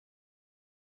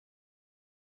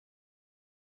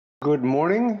Good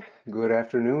morning, good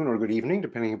afternoon, or good evening,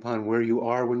 depending upon where you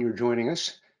are when you're joining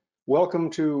us.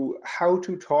 Welcome to How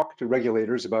to Talk to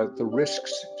Regulators About the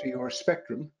Risks to Your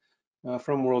Spectrum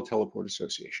from World Teleport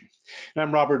Association. And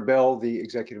I'm Robert Bell, the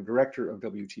Executive Director of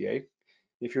WTA.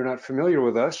 If you're not familiar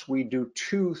with us, we do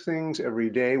two things every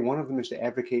day. One of them is to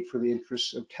advocate for the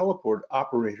interests of teleport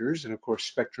operators, and of course,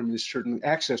 spectrum is certainly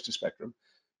access to spectrum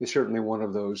is certainly one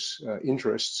of those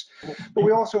interests. But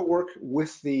we also work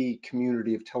with the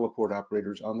community of teleport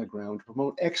operators on the ground to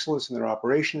promote excellence in their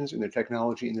operations, in their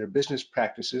technology, in their business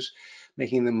practices,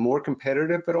 making them more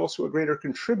competitive, but also a greater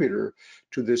contributor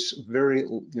to this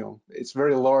it's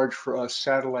very large for us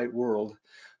satellite world,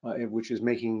 which is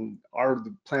making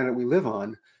the planet we live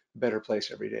on a better place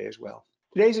every day as well.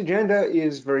 Today's agenda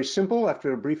is very simple.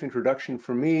 After a brief introduction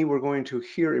from me, we're going to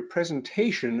hear a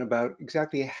presentation about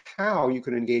exactly how you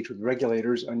can engage with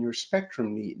regulators on your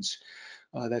spectrum needs.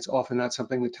 That's often not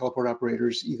something that teleport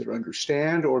operators either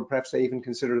understand, or perhaps they even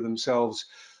consider themselves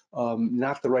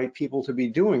not the right people to be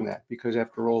doing that, because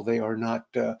after all, they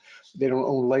don't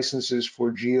own licenses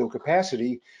for geo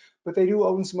capacity, but they do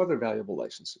own some other valuable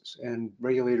licenses. And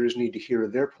regulators need to hear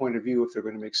their point of view if they're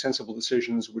going to make sensible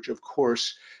decisions, which of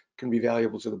course can be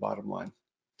valuable to the bottom line.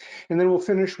 And then we'll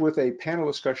finish with a panel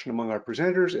discussion among our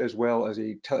presenters, as well as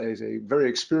a very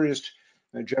experienced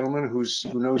gentleman who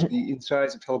knows the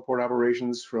insides of teleport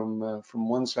operations from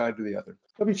one side to the other.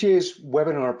 WTA's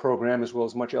webinar program, as well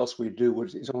as much else we do,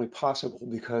 is only possible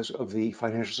because of the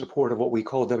financial support of what we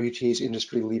call WTA's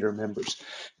industry leader members.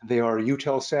 They are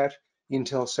Eutelsat,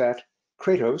 Intelsat,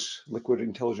 Kratos, Liquid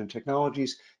Intelligent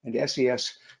Technologies, and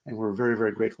SES, and we're very,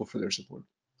 very grateful for their support.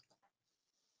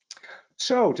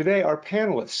 So today our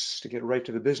panelists, to get right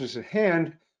to the business at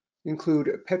hand,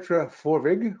 include Petra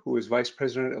Vorwig, who is Vice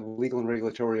President of Legal and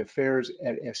Regulatory Affairs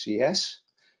at SES,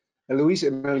 and Ruiz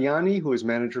Emiliani, who is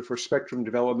Manager for Spectrum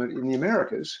Development in the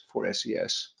Americas for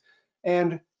SES,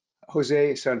 and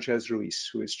Jose Sanchez Ruiz,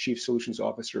 who is Chief Solutions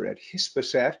Officer at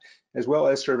Hispasat, as well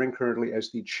as serving currently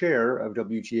as the Chair of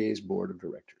WTA's Board of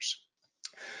Directors.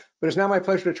 But it's now my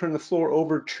pleasure to turn the floor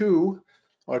over to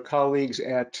our colleagues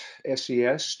at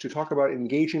SES to talk about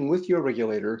engaging with your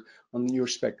regulator on your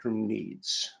spectrum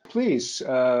needs. Please,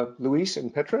 Luis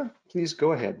and Petra, please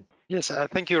go ahead. Yes,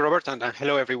 thank you, Robert, and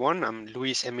hello, everyone. I'm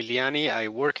Ruiz Emiliani. I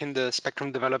work in the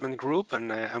Spectrum Development Group,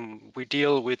 and we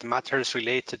deal with matters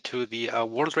related to the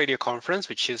World Radio Conference,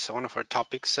 which is one of our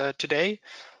topics today,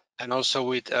 and also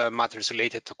with matters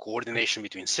related to coordination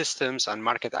between systems and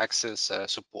market access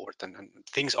support, and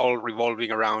things all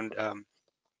revolving around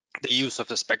the use of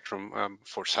the spectrum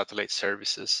for satellite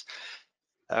services.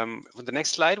 With the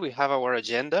next slide, we have our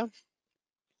agenda,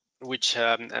 which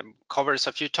covers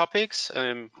a few topics,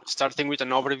 starting with an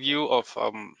overview of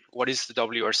what is the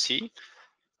WRC.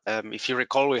 If you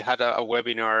recall, we had a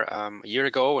webinar a year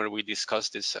ago where we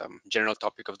discussed this general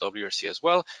topic of WRC as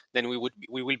well. Then we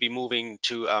will be moving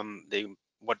to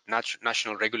what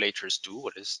national regulators do,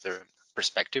 what is their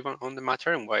perspective on the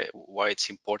matter, and why it's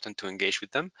important to engage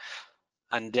with them.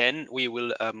 And then we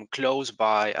will close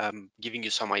by giving you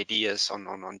some ideas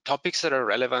on topics that are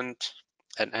relevant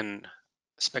and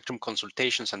spectrum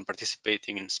consultations and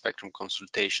participating in spectrum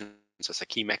consultations as a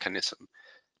key mechanism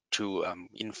to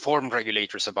inform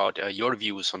regulators about your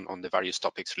views on the various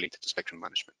topics related to spectrum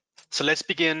management. So let's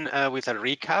begin with a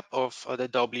recap of the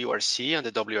WRC and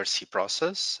the WRC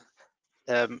process.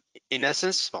 In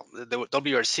essence, well, the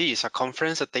WRC is a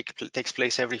conference that takes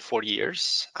place every 4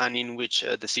 years, and in which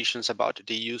decisions about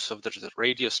the use of the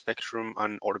radio spectrum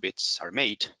and orbits are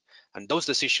made. And those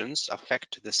decisions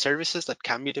affect the services that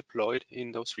can be deployed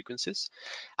in those frequencies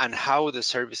and how the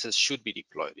services should be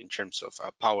deployed in terms of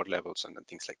power levels and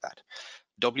things like that.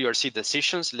 WRC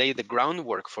decisions lay the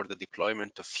groundwork for the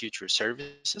deployment of future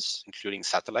services, including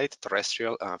satellite,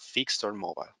 terrestrial, fixed, or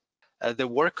mobile. The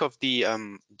work of the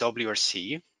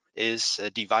WRC is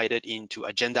divided into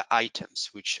agenda items,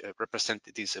 which represent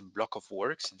this block of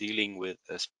works dealing with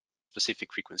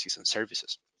specific frequencies and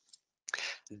services.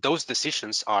 Those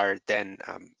decisions are then,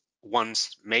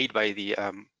 once made by the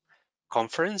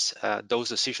conference, those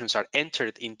decisions are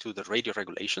entered into the radio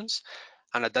regulations,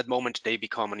 and at that moment they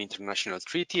become an international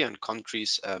treaty and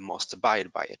countries must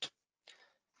abide by it.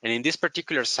 And in this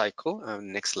particular cycle,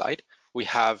 next slide, we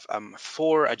have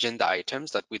 4 agenda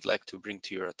items that we'd like to bring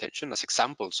to your attention as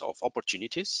examples of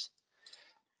opportunities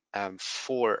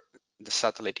for the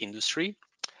satellite industry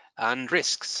and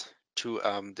risks to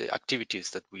the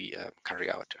activities that we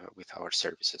carry out with our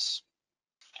services.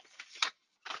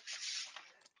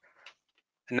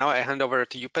 Now I hand over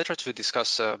to you, Petra, to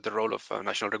discuss the role of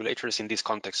national regulators in this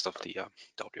context of the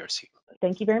WRC.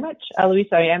 Thank you very much. Luis,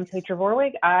 I am Petra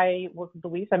Vorwig. I work with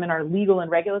Luis. I'm in our legal and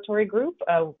regulatory group.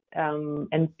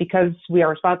 And because we are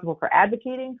responsible for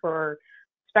advocating for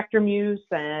spectrum use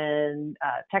and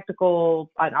technical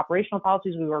and operational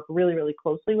policies, we work really, really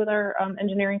closely with our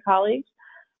engineering colleagues.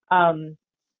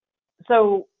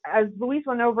 So as Luis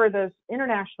went over this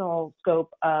international scope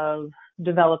of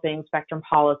developing spectrum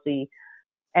policy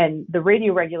and the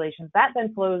radio regulations, that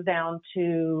then flows down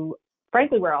to,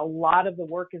 frankly, where a lot of the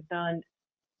work is done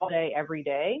all day, every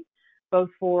day, both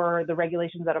for the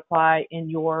regulations that apply in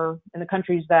the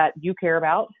countries that you care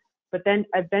about, but then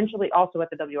eventually also at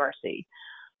the WRC.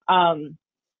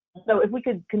 So if we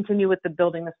could continue with the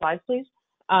building the slides, please.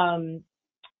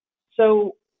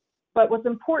 But what's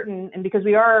important, and because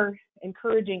we are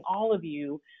encouraging all of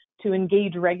you to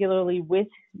engage regularly with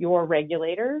your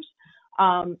regulators,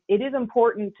 it is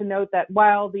important to note that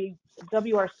while the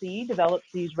WRC develops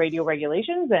these radio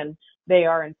regulations and they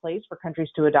are in place for countries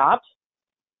to adopt,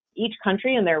 each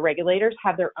country and their regulators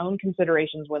have their own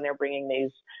considerations when they're bringing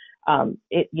these,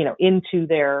 into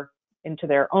their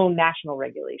own national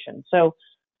regulations. So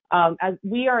as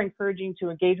we are encouraging to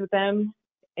engage with them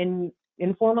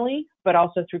informally, but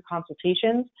also through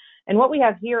consultations. And what we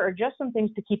have here are just some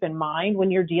things to keep in mind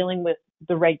when you're dealing with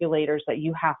the regulators that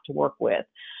you have to work with.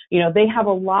 They have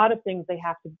a lot of things they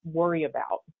have to worry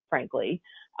about, frankly,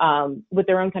 with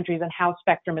their own countries and how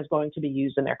spectrum is going to be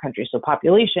used in their country. So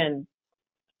population,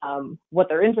 what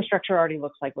their infrastructure already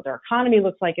looks like, what their economy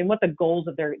looks like, and what are the goals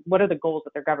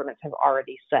that their governments have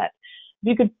already set. If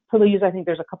you could please, I think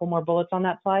there's a couple more bullets on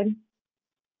that slide.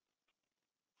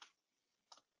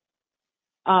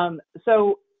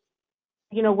 So,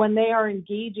 when they are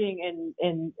engaging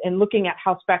in looking at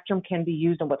how spectrum can be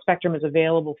used and what spectrum is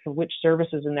available for which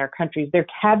services in their countries, they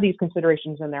have these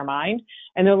considerations in their mind,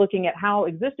 and they're looking at how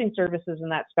existing services in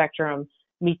that spectrum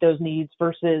meet those needs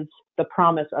versus the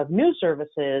promise of new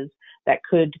services that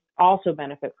could also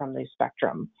benefit from the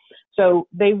spectrum. So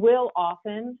they will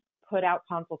often put out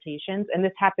consultations, and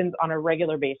this happens on a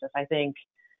regular basis. I think,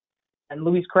 and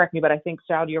Luis, correct me, but I think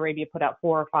Saudi Arabia put out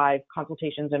 4 or 5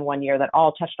 consultations in one year that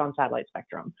all touched on satellite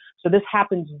spectrum. So this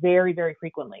happens very, very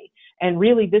frequently. And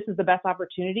really, this is the best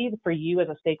opportunity for you as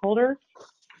a stakeholder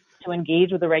to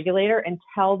engage with the regulator and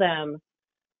tell them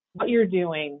what you're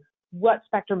doing, what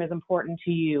spectrum is important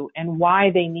to you, and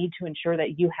why they need to ensure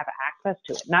that you have access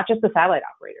to it. Not just the satellite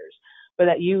operators, but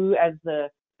that you as the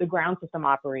ground system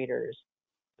operators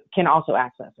can also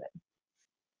access it.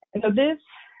 And so this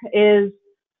is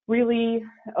really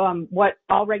what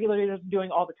all regulators are doing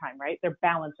all the time, right? They're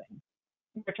balancing.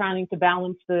 They're trying to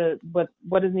balance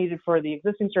what is needed for the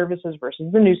existing services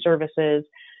versus the new services.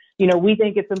 We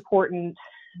think it's important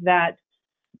that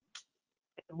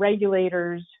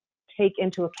regulators take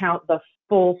into account the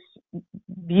full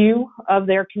view of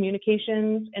their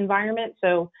communications environment.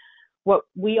 So what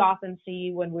we often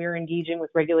see when we're engaging with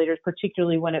regulators,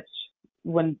 particularly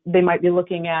when they might be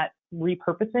looking at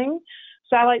repurposing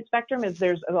satellite spectrum, is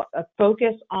there's a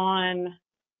focus on,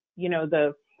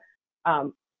 the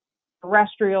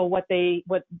terrestrial, what they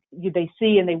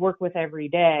see and they work with every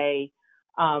day,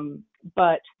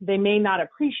 but they may not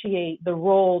appreciate the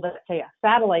role that, say, a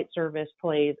satellite service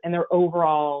plays in their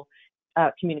overall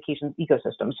communications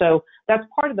ecosystem. So that's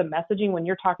part of the messaging when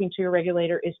you're talking to your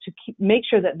regulator, is to make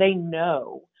sure that they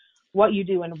know what you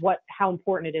do and how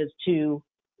important it is to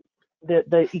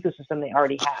the ecosystem they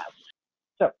already have.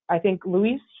 So I think,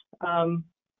 Luis,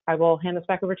 I will hand this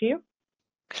back over to you.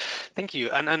 Thank you.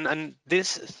 And this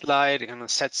slide kind of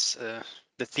sets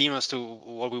the theme as to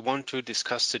what we want to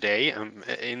discuss today.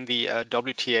 In the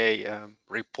WTA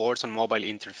reports on mobile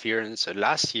interference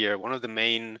last year, one of the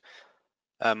main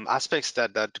aspects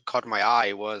that caught my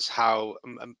eye was how,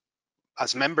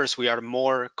 as members, we are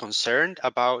more concerned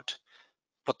about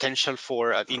potential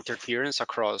for interference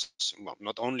across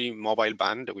not only mobile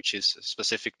band, which is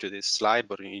specific to this slide,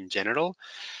 but in general.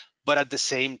 But at the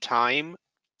same time,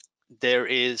 there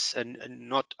is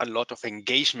not a lot of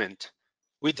engagement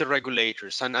with the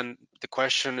regulators. And the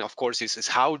question, of course, is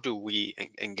how do we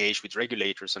engage with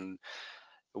regulators, and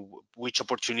which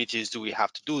opportunities do we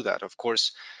have to do that? Of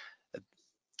course,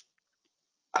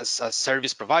 as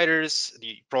service providers,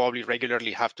 you probably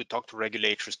regularly have to talk to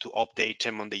regulators to update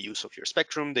them on the use of your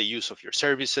spectrum, the use of your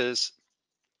services,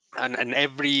 and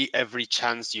every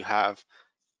chance you have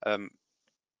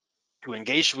to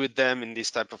engage with them in this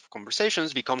type of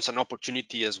conversations becomes an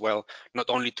opportunity as well, not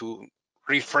only to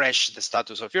refresh the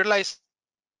status of your license,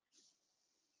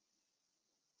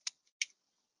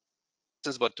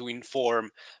 but to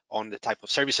inform on the type of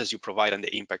services you provide and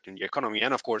the impact in the economy.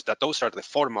 And of course, that those are the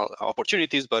formal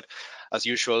opportunities, but as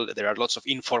usual, there are lots of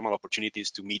informal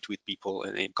opportunities to meet with people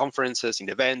in conferences, in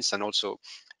events, and also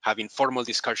have informal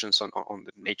discussions on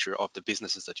the nature of the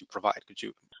businesses that you provide. Could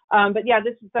you? But yeah,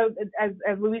 this is so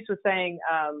as Luis was saying.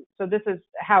 So this is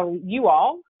how you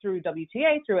all, through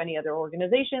WTA, through any other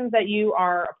organizations that you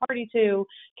are a party to,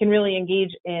 can really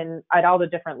engage in at all the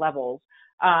different levels.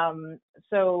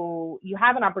 So you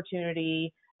have an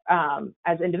opportunity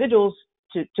as individuals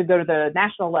to go to the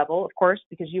national level, of course,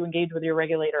 because you engage with your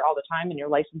regulator all the time in your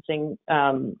licensing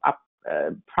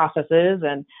processes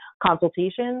and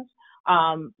consultations.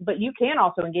 But you can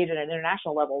also engage at an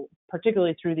international level,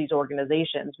 particularly through these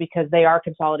organizations, because they are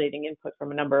consolidating input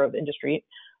from a number of industry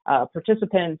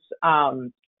participants.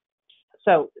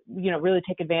 So, really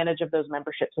take advantage of those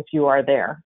memberships if you are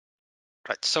there.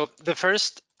 Right. So the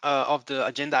first of the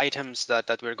agenda items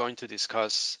that we're going to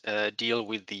discuss deal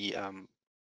with the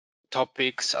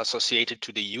topics associated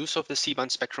to the use of the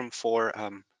C-band spectrum for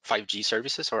 5G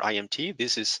services, or IMT.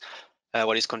 This is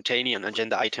what is contained in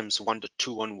agenda items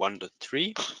 1.2 and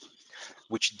 1.3,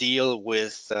 which deal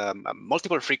with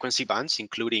multiple frequency bands,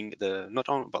 including not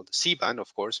only the C-band,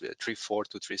 of course, 3.4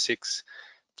 to 3.6,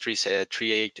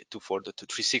 3.8 to 4 to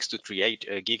 3.6 to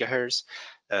 3.8 gigahertz,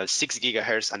 6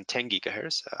 gigahertz and 10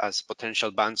 gigahertz as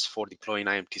potential bands for deploying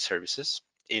IMT services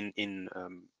in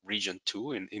region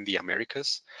 2 in the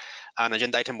Americas. And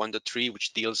agenda item 1.3,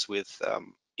 which deals with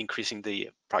increasing the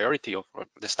priority of or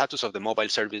the status of the mobile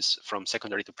service from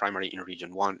secondary to primary in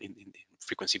region 1 in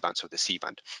frequency bands of the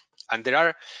C-band. And there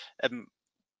are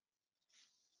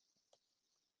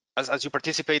as you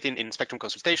participate in spectrum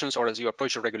consultations, or as you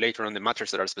approach a regulator on the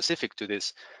matters that are specific to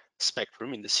this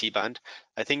spectrum in the C-band,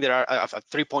 I think there are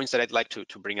 3 points that I'd like to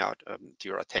bring out to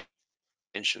your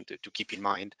attention to keep in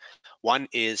mind. One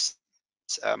is,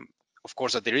 of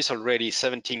course, that there is already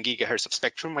 17 gigahertz of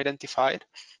spectrum identified,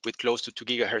 with close to 2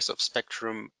 gigahertz of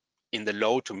spectrum in the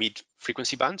low to mid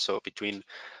frequency band, so between,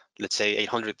 let's say,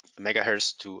 800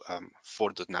 megahertz to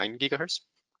 4.9 gigahertz,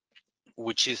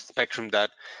 which is spectrum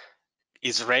that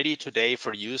is ready today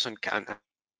for use and can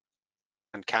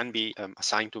be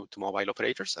assigned to mobile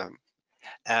operators.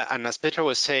 And as Petra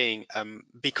was saying,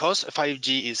 because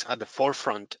 5G is at the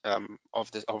forefront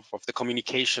of the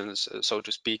communications, so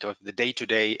to speak, of the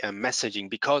day-to-day messaging,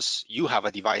 because you have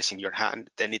a device in your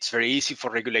hand, then it's very easy for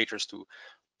regulators to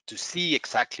see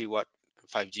exactly what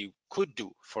 5G could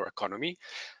do for economy.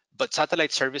 But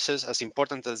satellite services, as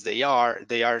important as they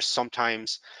are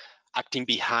sometimes acting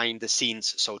behind the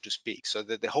scenes, so to speak, so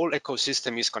that the whole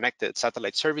ecosystem is connected.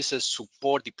 Satellite services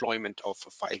support deployment of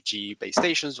 5G base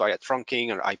stations via trunking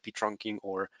or IP trunking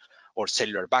or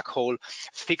cellular backhaul.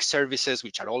 Fixed services,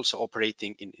 which are also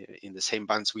operating in the same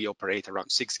bands we operate, around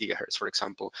 6 gigahertz, for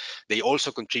example, they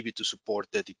also contribute to support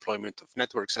the deployment of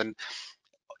networks, and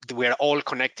we're all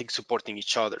connecting, supporting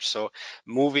each other. So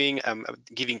moving,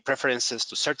 giving preferences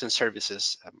to certain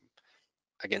services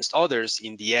against others,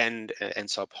 in the end,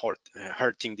 ends up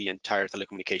hurting the entire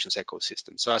telecommunications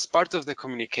ecosystem. So as part of the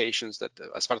communications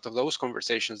as part of those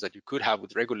conversations that you could have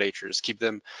with regulators, keep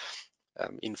them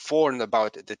informed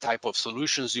about the type of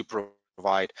solutions you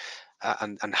provide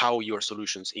and how your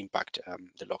solutions impact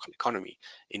the local economy,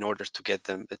 in order to get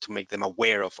them, to make them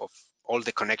aware of all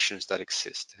the connections that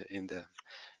exist in the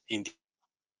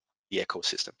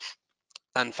ecosystem.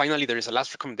 And finally, there is a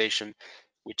last recommendation,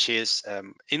 which is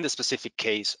in the specific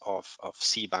case of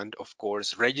C-band, of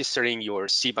course, registering your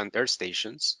C-band earth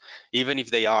stations, even if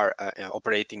they are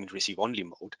operating in receive-only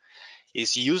mode,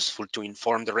 is useful to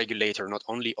inform the regulator not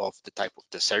only of the type of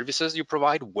the services you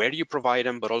provide, where you provide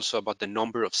them, but also about the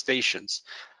number of stations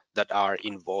that are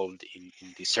involved in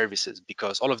these services,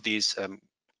 because all of these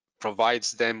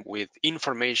provides them with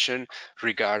information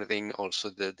regarding also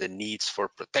the needs for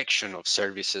protection of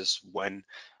services when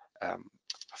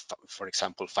for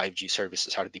example, 5G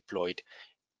services are deployed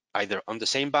either on the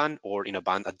same band or in a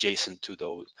band adjacent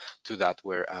to that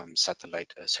where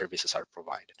satellite services are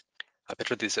provided.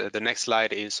 Petra, the next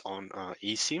slide is on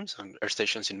eSIMs, on earth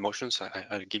stations in motion. So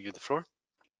I'll give you the floor.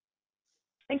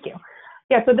 Thank you.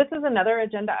 Yeah, so this is another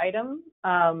agenda item,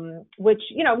 which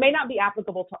may not be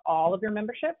applicable to all of your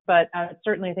membership, but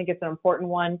certainly I think it's an important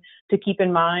one to keep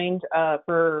in mind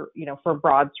for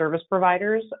broad service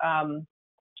providers.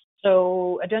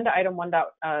 So agenda item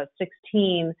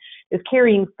 1.16 is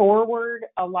carrying forward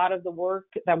a lot of the work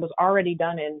that was already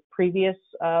done in previous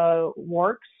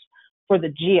works for the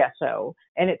GSO,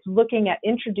 and it's looking at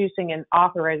introducing and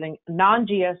authorizing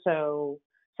non-GSO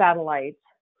satellites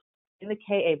in the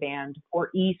Ka band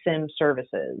for eSIM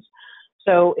services.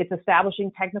 So it's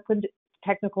establishing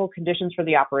technical conditions for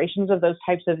the operations of those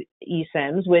types of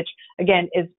eSIMs, which again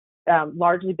is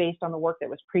largely based on the work that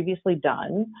was previously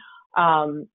done.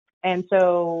 And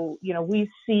so, we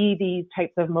see these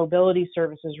types of mobility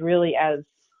services really as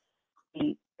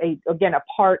again, a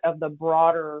part of the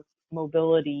broader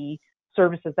mobility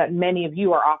services that many of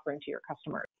you are offering to your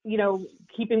customers.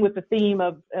 Keeping with the theme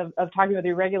of talking with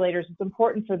your regulators, it's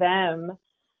important for them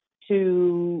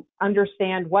to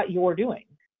understand what you're doing,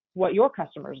 what your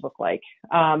customers look like,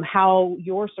 how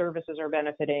your services are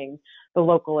benefiting the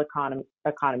local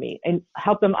economy, and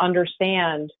help them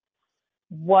understand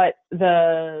what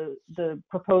the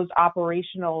proposed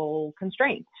operational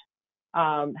constraints,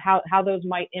 how those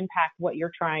might impact what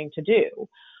you're trying to do,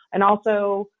 and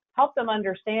also help them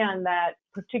understand that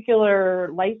particular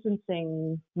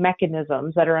licensing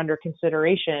mechanisms that are under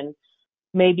consideration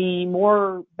may be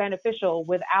more beneficial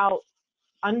without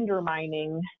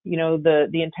undermining, the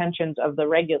intentions of the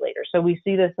regulator. So we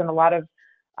see this in a lot of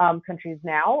countries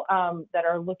now that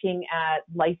are looking at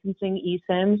licensing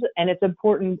eSIMs, and it's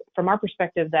important from our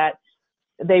perspective that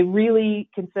they really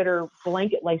consider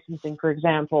blanket licensing, for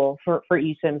example, for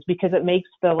eSIMs, because it makes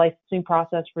the licensing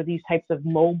process for these types of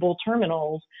mobile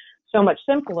terminals so much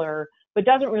simpler, but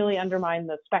doesn't really undermine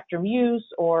the spectrum use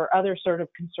or other sort of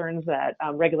concerns that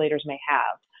regulators may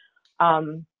have.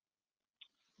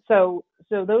 So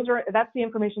that's the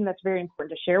information that's very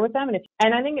important to share with them.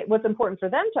 And I think what's important for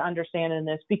them to understand in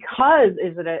this, because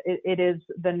it is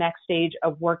the next stage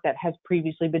of work that has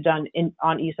previously been done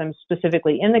on eSIMs,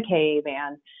 specifically in the KA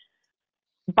band,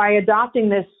 by adopting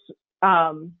this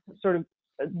sort of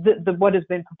what has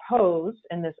been proposed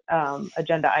in this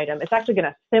agenda item, it's actually going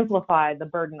to simplify the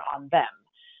burden on them,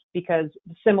 because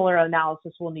similar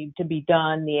analysis will need to be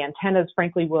done. The antennas,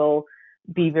 frankly, will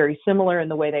be very similar in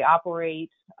the way they operate.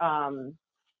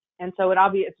 And so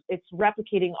it's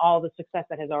replicating all the success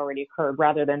that has already occurred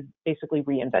rather than basically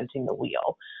reinventing the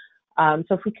wheel.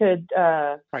 So if we could.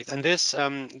 Right, and this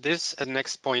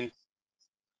next point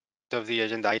of the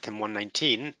agenda item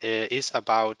 119 is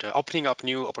about opening up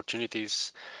new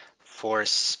opportunities for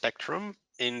spectrum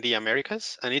in the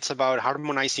Americas, and it's about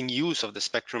harmonizing use of the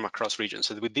spectrum across regions.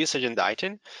 So with this agenda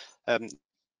item,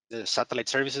 the satellite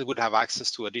services would have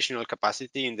access to additional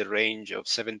capacity in the range of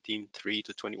 17.3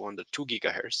 to 21.2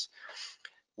 gigahertz,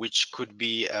 which would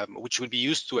be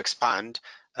used to expand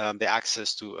the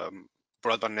access to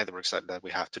broadband networks that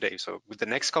we have today. So with the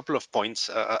next couple of points,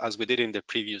 as we did in the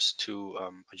previous two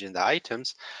agenda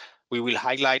items, we will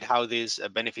highlight how this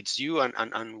benefits you,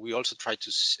 and we also try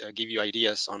to give you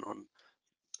ideas on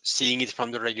seeing it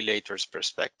from the regulator's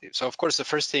perspective. So of course, the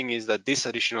first thing is that this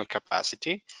additional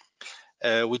capacity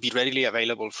would be readily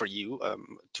available for you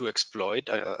to exploit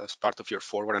as part of your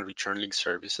forward and return link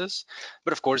services.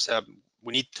 But of course,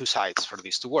 we need two sides for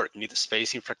this to work. You need the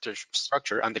space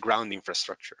infrastructure and the ground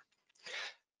infrastructure.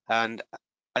 And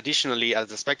additionally, as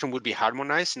the spectrum would be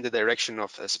harmonized in the direction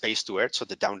of space to earth, so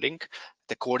the downlink,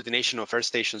 the coordination of earth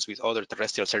stations with other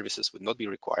terrestrial services would not be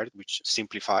required, which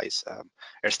simplifies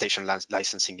earth station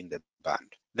licensing in the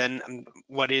band. Then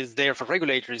what is there for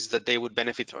regulators is that they would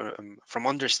benefit from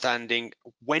understanding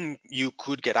when you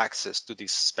could get access to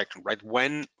this spectrum, right?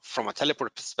 When, from a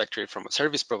teleport perspective, from a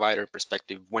service provider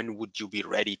perspective, when would you be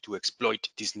ready to exploit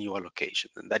this new allocation?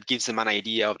 And that gives them an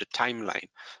idea of the timeline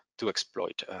to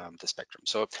exploit the spectrum.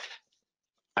 So,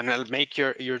 and I'll make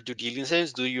your due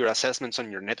diligence, do your assessments on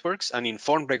your networks, and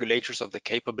inform regulators of the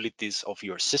capabilities of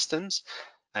your systems,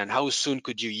 and how soon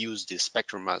could you use this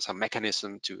spectrum as a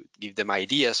mechanism to give them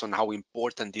ideas on how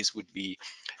important this would be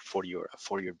for your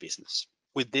business.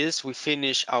 With this, we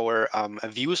finish our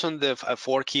views on the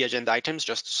 4 key agenda items.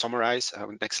 Just to summarize,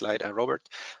 next slide, Robert.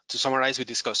 To summarize, we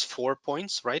discussed 4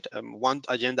 points, right?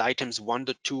 Agenda items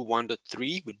 1.2,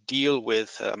 1.3 would deal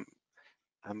with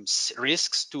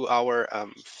risks to our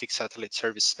fixed satellite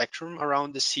service spectrum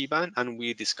around the C-band, and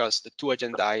we discussed the 2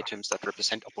 agenda items that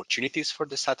represent opportunities for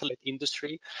the satellite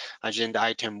industry. Agenda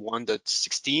item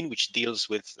 1.16, which deals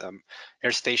with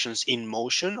earth stations in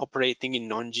motion operating in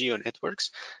non-geo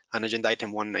networks, and agenda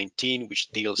item 119, which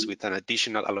deals with an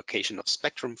additional allocation of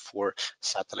spectrum for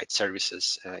satellite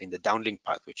services in the downlink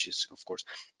path, which is of course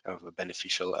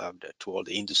beneficial to all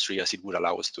the industry, as it would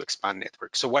allow us to expand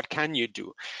networks. So what can you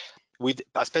do?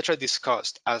 As Petra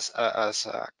discussed, as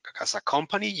a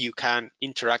company, you can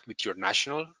interact with your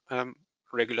national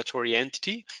regulatory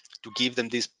entity to give them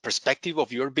this perspective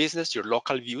of your business, your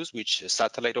local views, which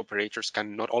satellite operators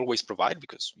can not always provide,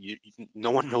 because no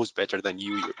one knows better than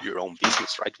your own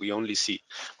business, right? We only see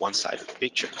one side of the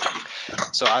picture.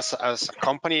 So as a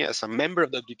company, as a member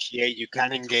of the WTA, you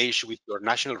can engage with your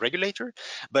national regulator,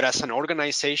 but as an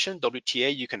organization,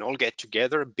 WTA, you can all get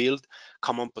together, build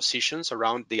common positions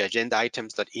around the agenda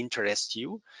items that interest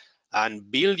you,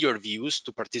 and build your views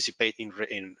to participate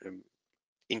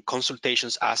in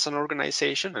consultations as an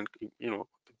organization. And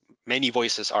many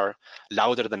voices are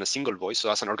louder than a single voice, so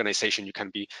as an organization you can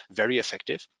be very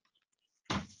effective,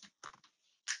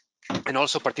 and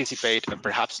also participate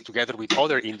perhaps together with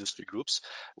other industry groups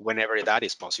whenever that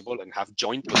is possible, and have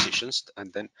joint positions,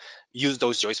 and then use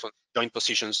those joint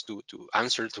positions to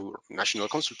answer to national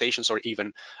consultations, or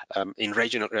even in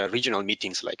regional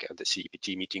meetings like the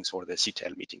CEPT meetings or the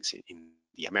CTEL meetings in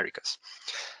the Americas.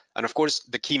 And of course,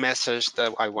 the key message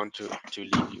that I want to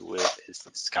leave you with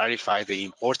is clarify the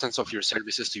importance of your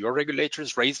services to your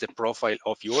regulators, raise the profile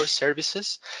of your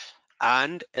services,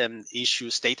 and issue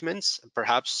statements,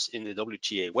 perhaps in the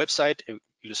WTA website,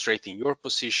 illustrating your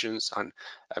positions, and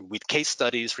with case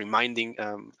studies, reminding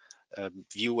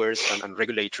viewers and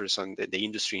regulators and the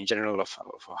industry in general of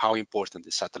how important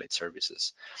the satellite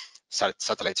services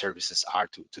are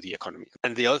to the economy.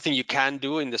 And the other thing you can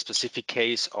do in the specific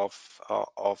case of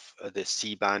the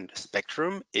C-band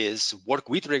spectrum is work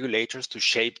with regulators to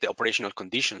shape the operational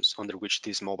conditions under which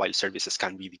these mobile services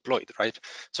can be deployed, right?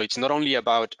 So it's not only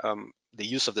about the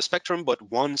use of the spectrum, but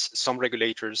once the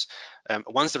regulators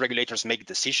make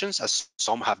decisions, as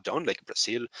some have done, like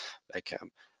Brazil, like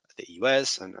the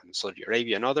US and Saudi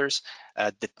Arabia and others,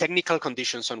 the technical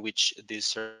conditions on which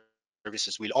these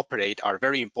services will operate are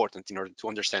very important in order to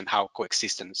understand how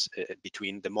coexistence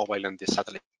between the mobile and the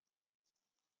satellite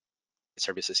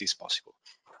services is possible.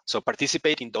 So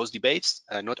participate in those debates,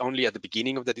 not only at the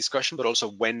beginning of the discussion, but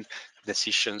also when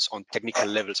decisions on technical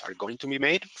levels are going to be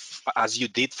made, as you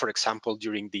did, for example,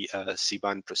 during the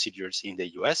C-band procedures in the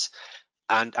US,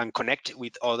 and connect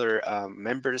with other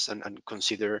members, and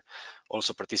consider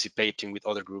also participating with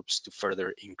other groups to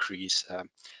further increase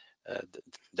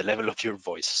the level of your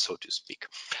voice, so to speak.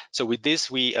 So with this,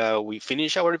 we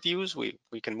finish our reviews. We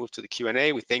can move to the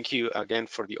Q&A. We thank you again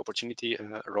for the opportunity,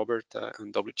 Robert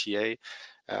and WTA,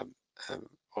 of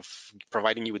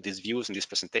providing you with these views in this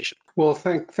presentation. Well,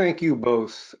 thank you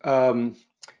both.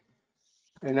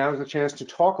 And now is a chance to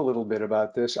talk a little bit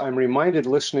about this. I'm reminded,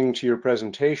 listening to your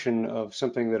presentation, of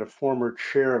something that a former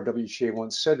chair of WTA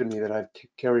once said to me that I've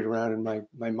carried around in my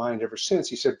mind ever since.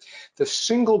 He said, the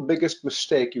single biggest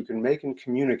mistake you can make in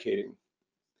communicating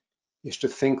is to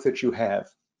think that you have.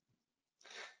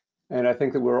 And I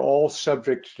think that we're all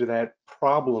subject to that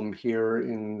problem here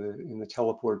in the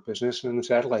teleport business and in the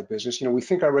satellite business. We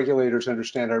think our regulators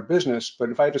understand our business,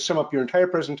 but if I had to sum up your entire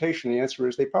presentation, the answer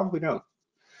is they probably don't.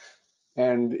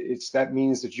 And that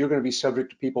means that you're going to be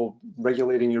subject to people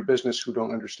regulating your business who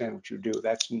don't understand what you do.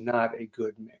 That's not a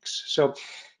good mix. So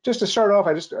just to start off,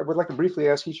 I would like to briefly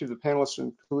ask each of the panelists,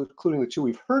 including the two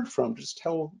we've heard from, just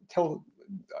tell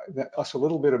us a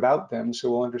little bit about them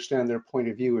so we'll understand their point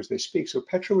of view as they speak. So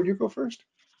Petra, would you go first?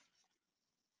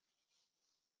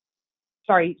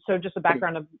 Sorry, so just a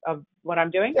background of what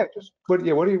I'm doing? Yeah, what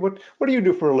do you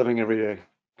do for a living every day?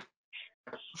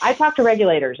 I talk to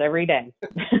regulators every day.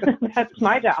 That's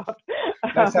my job.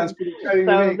 That sounds pretty exciting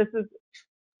to me.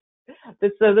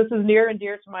 This is near and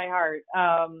dear to my heart.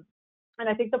 And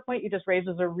I think the point you just raised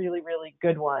is a really, really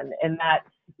good one, in that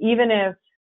even if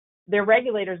they're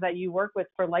regulators that you work with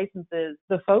for licenses,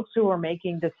 the folks who are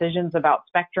making decisions about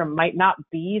spectrum might not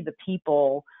be the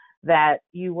people that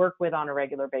you work with on a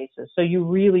regular basis. So you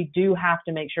really do have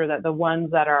to make sure that the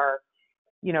ones that are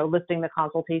listing the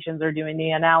consultations or doing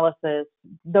the analysis,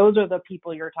 those are the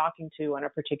people you're talking to in a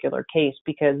particular case,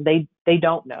 because they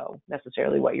don't know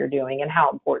necessarily what you're doing and how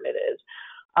important it is.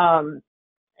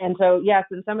 And so, yes,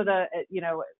 in some of the,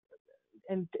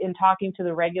 in talking to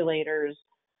the regulators,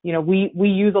 we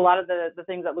use a lot of the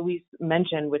things that Luis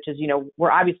mentioned, which is,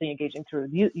 we're obviously engaging through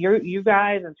you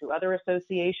guys and through other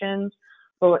associations.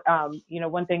 But,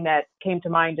 one thing that came to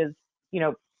mind is,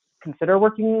 consider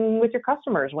working with your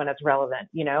customers when it's relevant.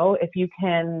 If you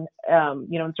can,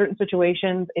 in certain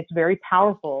situations, it's very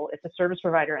powerful if the service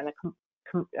provider and the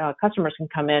customers can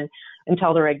come in and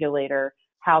tell the regulator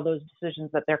how those decisions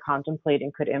that they're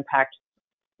contemplating could impact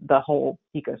the whole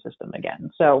ecosystem again.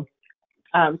 So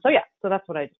that's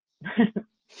what I do.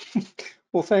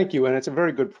 Well, thank you. And it's a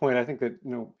very good point. I think that,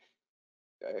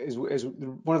 as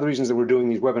one of the reasons that we're doing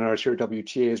these webinars here at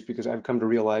WTA is because I've come to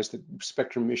realize that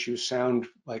spectrum issues sound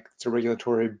like it's a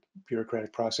regulatory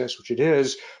bureaucratic process, which it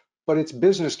is, but it's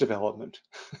business development.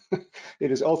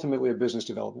 It is ultimately a business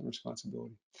development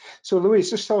responsibility. So Luis,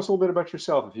 just tell us a little bit about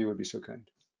yourself, if you would be so kind.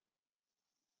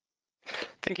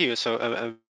 Thank you.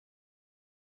 So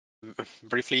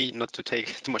briefly, not to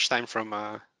take too much time from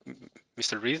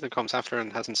Mr. Ruiz that comes after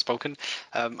and hasn't spoken.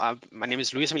 My name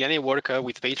is Luis Emiliani. I work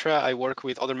with Petra. I work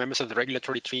with other members of the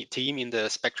regulatory team in the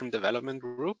Spectrum Development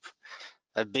Group.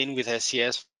 I've been with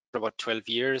SES for about 12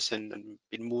 years and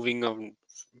been moving on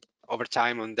over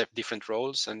time on the different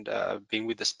roles, and been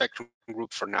with the Spectrum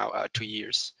Group for now 2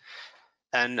 years.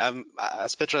 And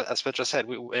as Petra said,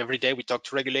 every day we talk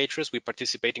to regulators, we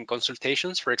participate in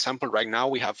consultations. For example, right now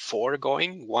we have 4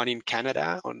 going, 1 in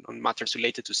Canada on matters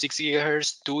related to 6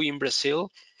 gigahertz, 2 in Brazil,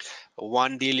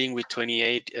 1 dealing with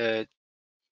 28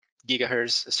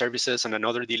 gigahertz services, and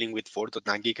another dealing with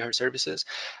 4.9 gigahertz services.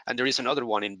 And there is another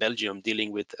one in Belgium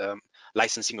dealing with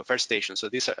licensing of earth stations. So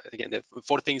these are, again, the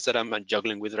 4 things that I'm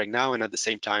juggling with right now. And at the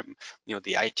same time,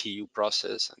 the ITU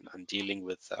process and dealing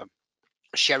with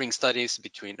sharing studies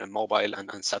between mobile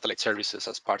and satellite services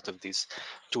as part of these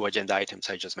 2 agenda items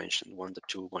I just mentioned,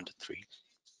 1.2, 1.3.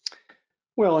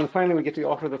 Well, and finally, we get to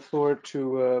offer the floor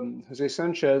to Jose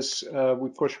Sanchez.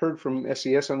 We've, of course, heard from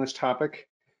SES on this topic.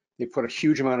 They put a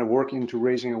huge amount of work into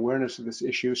raising awareness of this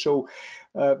issue. So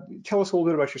tell us a little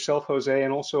bit about yourself, Jose,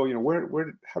 and also,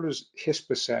 how does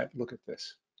Hispasat look at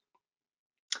this?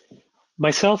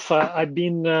 Myself, I've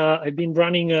been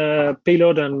running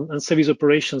payload and service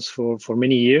operations for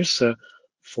many years,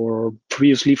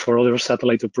 previously for other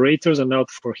satellite operators, and now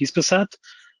for Hispasat.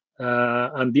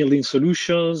 And building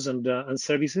solutions and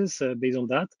services based on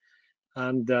that.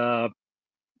 And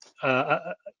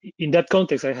in that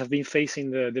context, I have been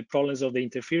facing the problems of the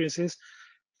interferences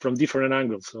from different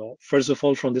angles. So first of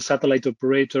all, from the satellite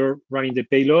operator running the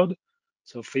payload,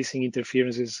 so facing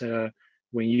interferences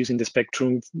when using the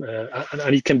spectrum,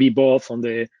 and it can be both on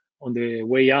the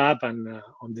way up and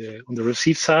on the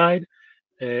receive side,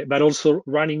 but also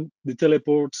running the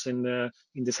teleports in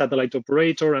the satellite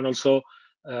operator, and also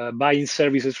buying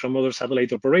services from other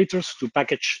satellite operators to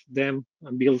package them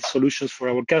and build solutions for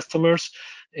our customers,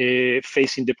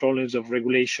 facing the problems of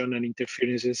regulation and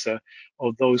interferences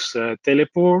of those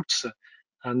teleports,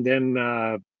 and then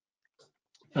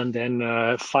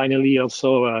finally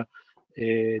also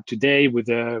today with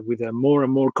a more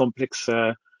and more complex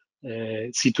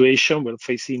situation, we're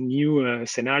facing new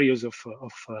scenarios of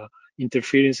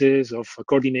interferences, of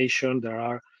coordination that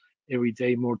are every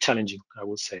day more challenging, I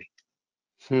would say.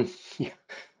 Yeah.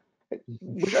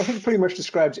 Which I think pretty much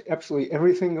describes absolutely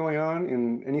everything going on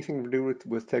in anything to do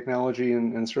with technology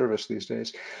and service these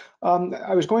days.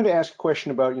 I was going to ask a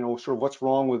question about, sort of what's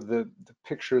wrong with the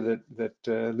picture that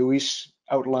Luis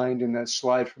outlined in that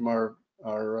slide from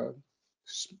our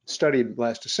study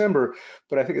last December,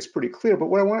 but I think it's pretty clear. But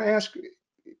what I want to ask,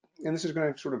 and this is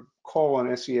going to sort of call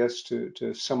on SES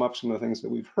to sum up some of the things that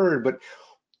we've heard, but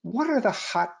what are the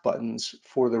hot buttons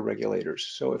for the regulators?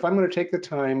 So if I'm going to take the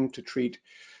time to treat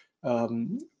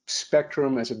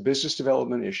spectrum as a business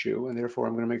development issue, and therefore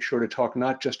I'm going to make sure to talk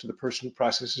not just to the person who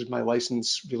processes my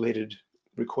license-related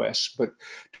requests, but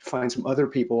to find some other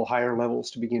people, higher levels,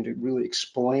 to begin to really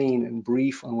explain and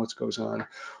brief on what goes on.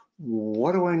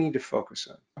 What do I need to focus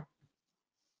on?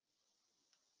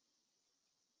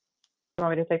 You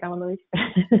want me to take that one, Luis?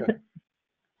 Yeah.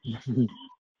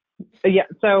 Yeah.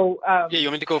 So. Yeah, you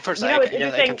want me to go first? I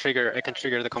can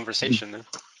trigger the conversation.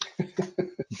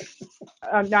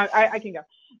 No, I can go.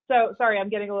 So sorry, I'm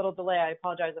getting a little delay. I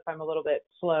apologize if I'm a little bit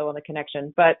slow on the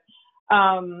connection, but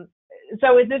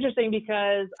so it's interesting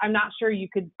because I'm not sure you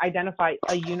could identify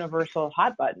a universal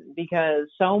hot button, because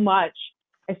so much,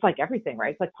 it's like everything,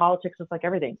 right? It's like politics, it's like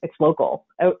everything. It's local.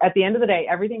 At the end of the day,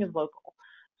 everything is local.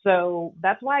 So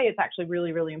that's why it's actually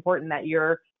really, really important that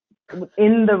you're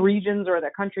in the regions or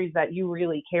the countries that you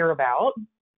really care about.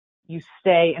 You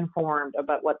stay informed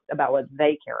about what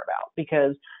they care about,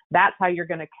 because that's how you're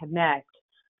going to connect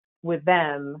with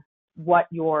them, what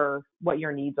your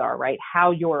needs are, right?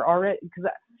 How you're already, because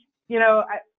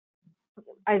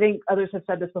I think others have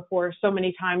said this before. So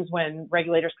many times when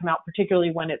regulators come out,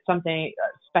 particularly when it's something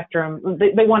spectrum,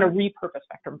 they want to repurpose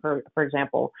spectrum. For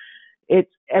example,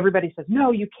 everybody says,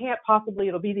 no, you can't possibly.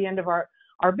 It'll be the end of our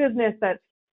business. That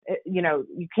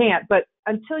you can't. But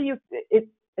until you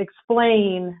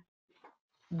explain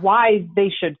why they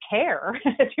should care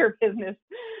if your business,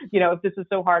 if this is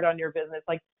so hard on your business,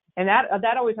 and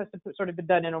that always has to sort of be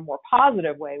done in a more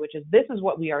positive way, which is, this is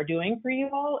what we are doing for you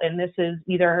all, and this is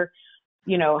either,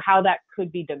 how that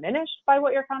could be diminished by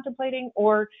what you're contemplating,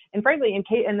 and frankly, in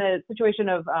the situation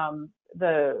of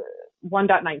the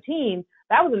 1.19,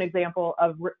 that was an example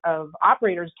of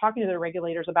operators talking to their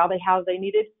regulators about how they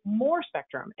needed more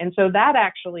spectrum. And so that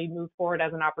actually moved forward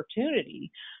as an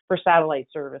opportunity for satellite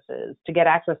services to get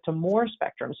access to more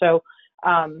spectrum. So,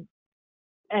 and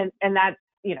that,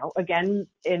 again,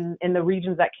 in the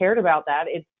regions that cared about that,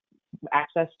 it's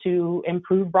access to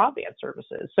improved broadband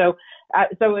services. So I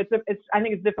think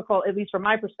it's difficult, at least from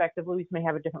my perspective. Luis may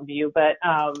have a different view, but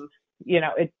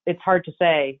it's hard to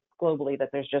say globally that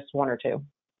there's just one or two.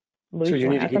 Luis, so you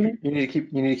need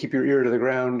to keep your ear to the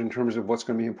ground in terms of what's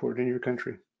going to be important in your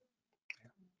country.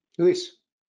 Luis.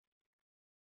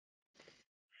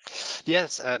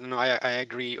 Yes, no, I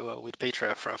agree with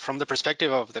Petra. From the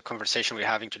perspective of the conversation we're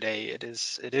having today, it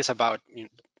is about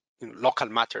local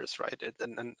matters, right?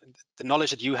 And the knowledge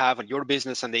that you have on your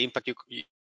business and the impact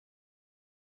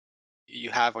you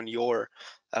have on your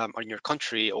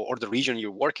country or the region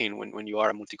you're working when you are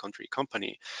a multi-country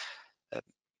company.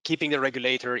 Keeping the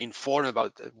regulator informed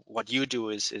about what you do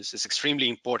is extremely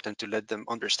important to let them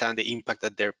understand the impact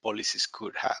that their policies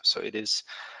could have. So it is,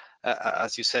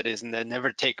 as you said, is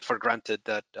never take for granted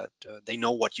that they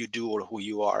know what you do or who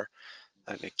you are.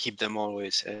 Keep them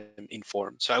always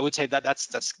informed. So I would say that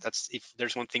that's if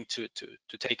there's one thing to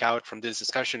take out from this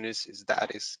discussion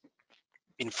is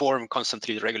inform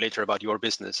constantly the regulator about your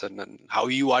business and how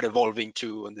you are evolving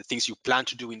to and the things you plan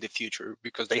to do in the future,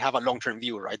 because they have a long-term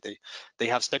view, right? They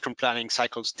have spectrum planning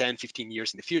cycles 10, 15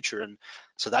 years in the future, and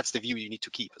so that's the view you need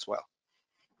to keep as well.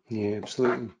 Yeah,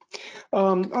 absolutely.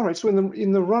 All right, so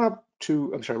in the run-up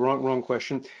to, I'm sorry, wrong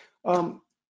question.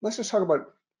 Let's just talk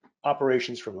about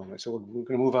operations for a moment. So we're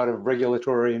going to move out of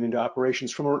regulatory and into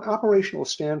operations. From an operational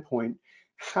standpoint,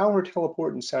 how are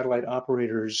teleport and satellite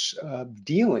operators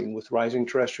dealing with rising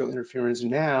terrestrial interference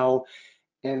now?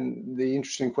 And the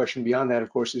interesting question beyond that,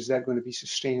 of course, is that going to be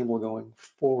sustainable going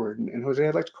forward? And Jose,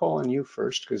 I'd like to call on you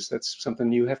first, because that's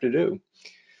something you have to do.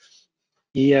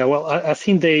 Yeah, well, I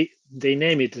think they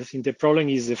name it. I think the problem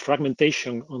is the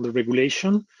fragmentation on the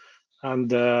regulation,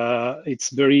 and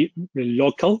it's very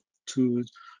local to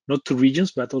not to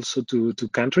regions, but also to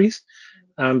countries.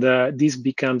 And this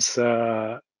becomes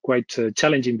quite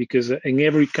challenging because in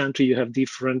every country you have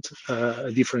different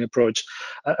approach.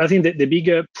 I think that the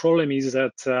bigger problem is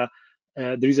that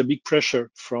there is a big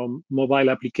pressure from mobile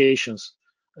applications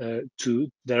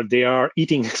that they are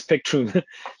eating spectrum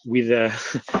with a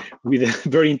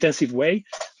very intensive way,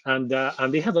 and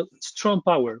they have a strong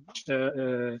power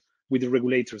with the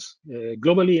regulators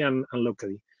globally and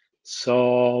locally.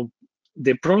 So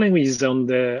the problem is on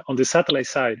the satellite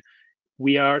side.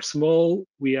 We are small,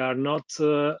 we are not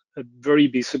very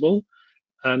visible,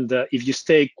 and if you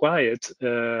stay quiet,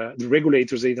 the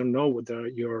regulators, they don't know what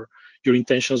your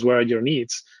intentions were, your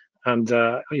needs, and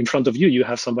in front of you, you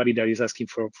have somebody that is asking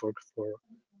for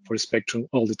spectrum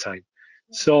all the time.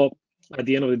 So at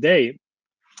the end of the day,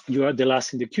 you are the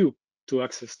last in the queue to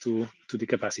access to the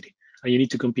capacity, and you need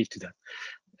to compete to that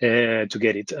to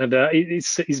get it. And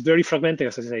it's very fragmented,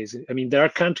 as I say. I mean, there are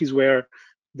countries where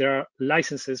there are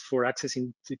licenses for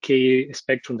accessing the Ka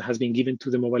spectrum that has been given to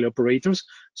the mobile operators.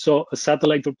 So a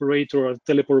satellite operator or a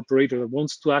teleport operator that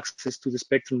wants to access to the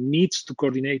spectrum needs to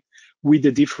coordinate with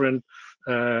the different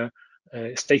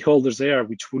stakeholders there,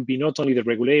 which will be not only the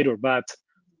regulator, but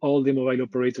all the mobile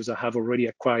operators that have already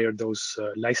acquired those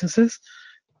licenses.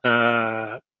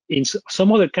 In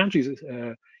some other countries,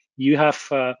 you have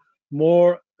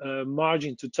more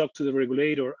margin to talk to the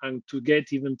regulator and to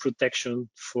get even protection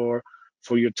for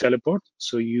your teleport.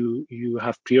 So you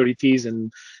have priorities,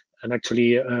 and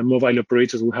actually mobile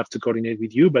operators will have to coordinate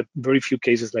with you, but very few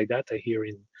cases like that I hear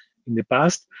in the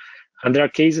past. And there are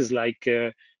cases like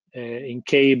in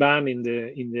K-band in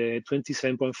the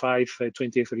 27.5,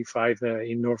 2835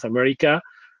 in North America,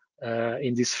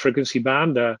 in this frequency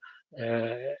band,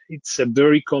 it's a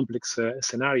very complex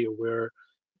scenario where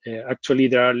actually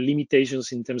there are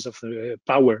limitations in terms of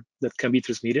power that can be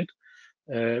transmitted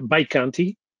by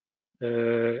county,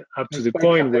 up to the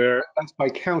point where that's by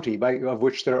county, of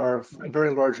which there are a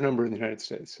very large number in the United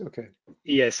States. Okay.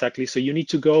 Yeah, exactly. So you need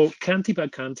to go county by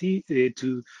county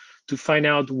to find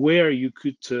out where you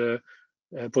could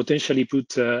potentially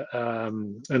put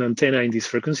an antenna in this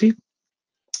frequency.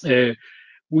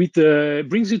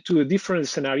 Brings you to a different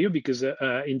scenario, because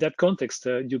in that context,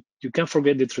 you can't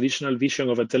forget the traditional vision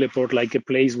of a teleport, like a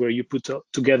place where you put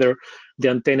together the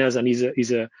antennas and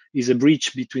is a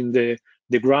bridge between the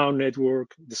ground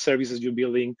network, the services you're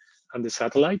building, and the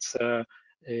satellites.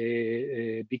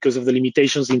 Because of the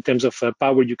limitations in terms of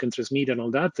power you can transmit and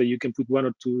all that, you can put one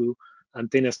or two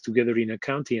antennas together in a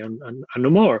county and no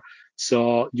more.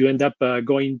 So you end up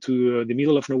going to the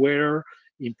middle of nowhere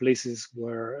in places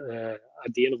where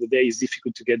at the end of the day it's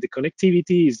difficult to get the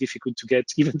connectivity, it's difficult to get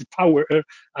even the power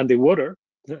and the water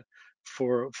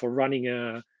for running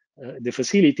the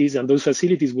facilities, and those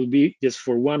facilities will be just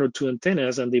for 1 or 2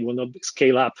 antennas, and they will not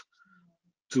scale up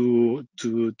to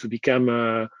become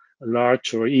a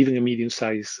large or even a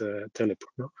medium-sized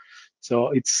teleport. No?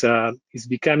 So it's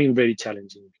becoming very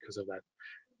challenging because of that.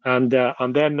 And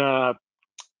then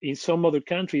in some other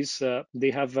countries, they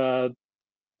have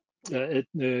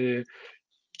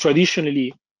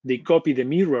traditionally they copy the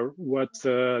mirror what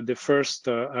the first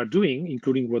are doing,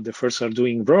 including what the first are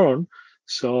doing wrong.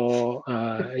 So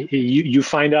you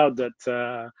find out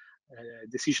that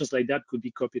decisions like that could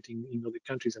be copied in other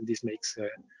countries, and this makes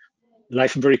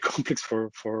life very complex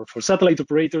for satellite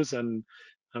operators and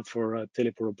for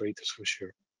teleport operators for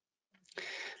sure.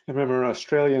 I remember an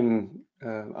Australian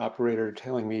operator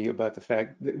telling me about the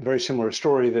fact, very similar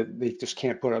story, that they just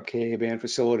can't put up Ka band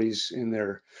facilities in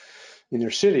their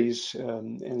cities,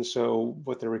 and so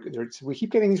what we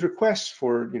keep getting these requests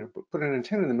for, put an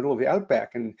antenna in the middle of the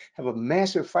outback and have a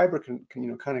massive fiber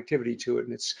connectivity to it,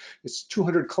 and it's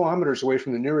 200 kilometers away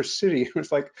from the nearest city.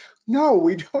 It's like, no,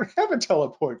 we don't have a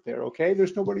teleport there. Okay,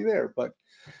 there's nobody there, but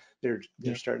they're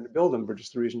starting to build them for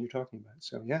just the reason you're talking about.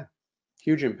 So yeah,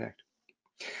 huge impact.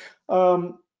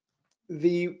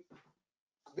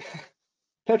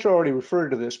 Petra already referred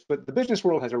to this, but the business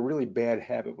world has a really bad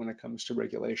habit when it comes to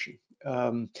regulation.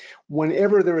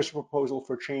 Whenever there is a proposal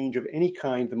for change of any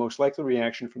kind, the most likely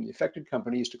reaction from the affected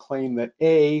company is to claim that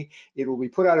A, it will be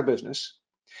put out of business,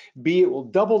 B, it will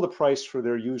double the price for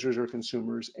their users or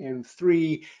consumers, and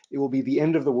 3, it will be the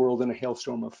end of the world in a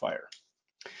hailstorm of fire.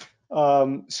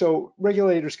 So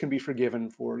regulators can be forgiven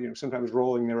for, sometimes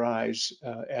rolling their eyes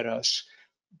at us,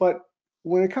 but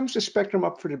when it comes to spectrum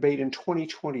up for debate in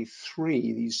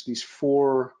 2023, these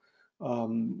 4,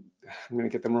 I'm going to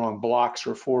get them wrong, blocks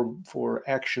or four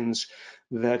actions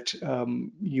that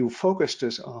you focused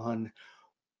us on,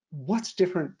 what's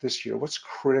different this year? What's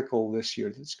critical this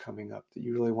year that's coming up that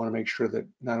you really want to make sure that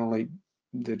not only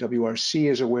the WRC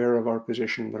is aware of our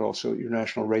position, but also your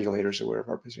national regulators are aware of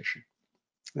our position?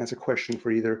 And that's a question for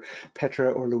either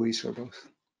Petra or Ruiz or both.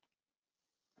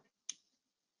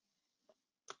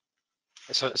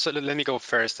 So let me go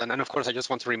first, and of course I just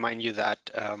want to remind you that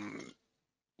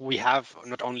we have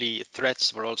not only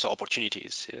threats but also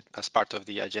opportunities as part of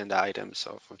the agenda items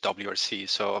of WRC.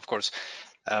 So of course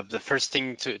the first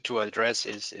thing to address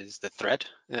is the threat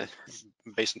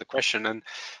based on the question, and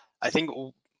I think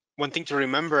one thing to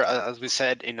remember, as we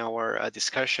said in our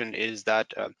discussion, is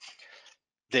that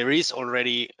there is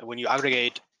already, when you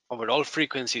aggregate over all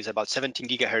frequencies, about 17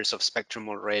 gigahertz of spectrum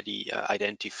already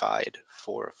identified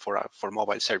for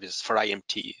mobile services, for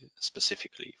IMT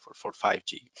specifically, for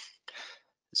 5G.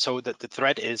 So that the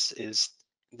threat is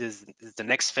the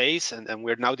next phase, and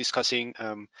we're now discussing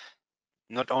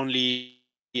not only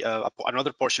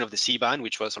another portion of the C-band,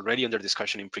 which was already under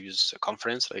discussion in previous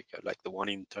conference, like the one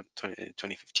in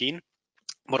 2015,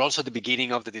 but also the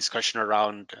beginning of the discussion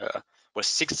around was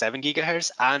 6-7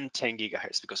 gigahertz and 10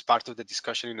 gigahertz, because part of the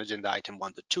discussion in agenda item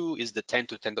 1.2 is the 10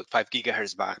 to 10.5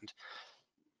 gigahertz band,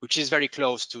 which is very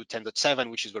close to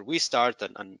 10.7, which is where we start,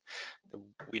 and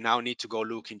we now need to go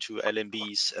look into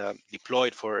LMBs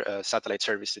deployed for satellite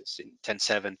services in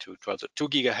 10.7 to 12.2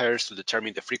 gigahertz to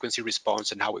determine the frequency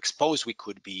response and how exposed we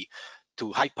could be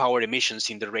to high power emissions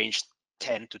in the range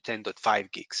 10 to 10.5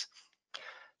 gigs.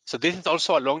 So this is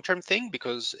also a long-term thing,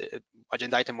 because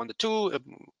agenda item 1.2,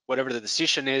 whatever the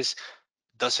decision is,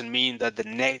 doesn't mean that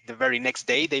the very next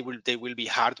day they will be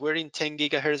hardware in 10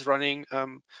 gigahertz running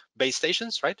base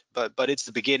stations, right? But it's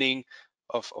the beginning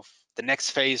of the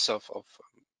next phase of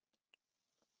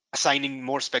assigning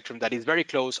more spectrum that is very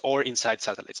close or inside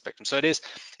satellite spectrum. So it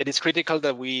is critical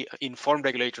that we inform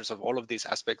regulators of all of these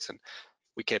aspects, and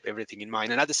we kept everything in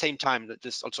mind. And at the same time,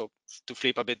 just also to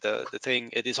flip a bit the thing,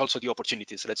 it is also the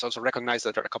opportunities. So let's also recognize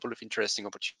that there are a couple of interesting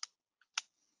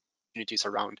opportunities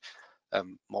around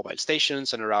mobile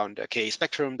stations and around Ka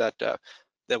spectrum that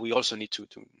we also need to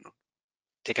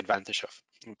take advantage of.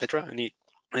 Petra,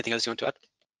 anything else you want to add?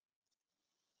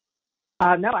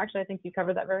 No, actually, I think you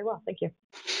covered that very well. Thank you.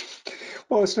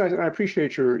 Well, it's nice. I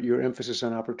appreciate your emphasis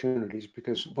on opportunities,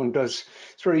 because it's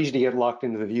very easy to get locked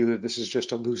into the view that this is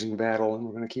just a losing battle and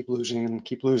we're going to keep losing and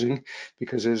keep losing,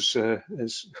 because as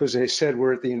Jose said,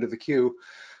 we're at the end of the queue,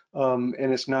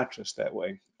 and it's not just that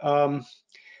way.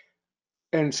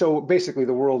 And so basically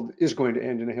the world is going to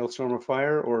end in a hailstorm of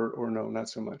fire, or no, not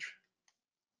so much.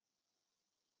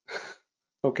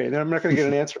 Okay, then I'm not going to get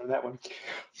an answer on that one.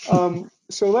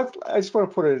 So I just want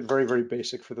to put it very, very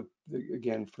basic for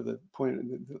again, for the point,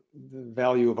 the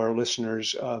value of our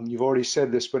listeners. You've already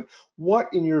said this, but what,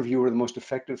 in your view, are the most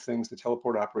effective things the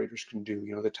teleport operators can do?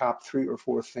 You know, the top 3 or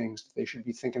 4 things that they should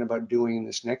be thinking about doing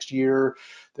this next year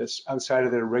that's outside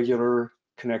of their regular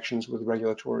connections with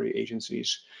regulatory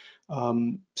agencies.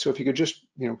 So if you could just,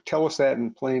 you know, tell us that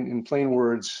in plain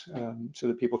words, so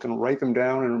that people can write them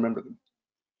down and remember them.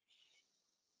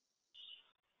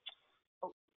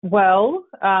 Well,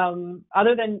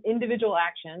 other than individual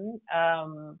action,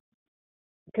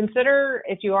 consider,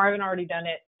 if you haven't already done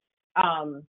it,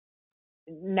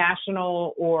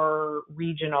 national or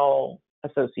regional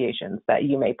associations that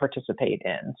you may participate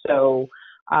in. So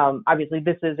obviously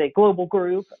this is a global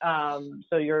group,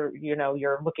 so you're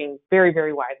looking very,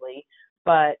 very widely,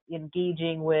 but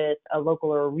engaging with a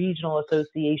local or regional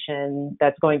association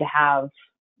that's going to have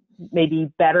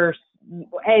maybe better,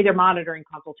 their monitoring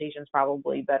consultations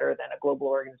probably better than a global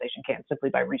organization can,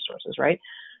 simply by resources, right?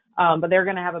 But they're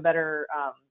going to have a better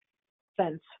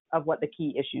sense of what the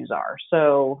key issues are.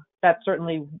 So that's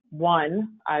certainly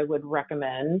one I would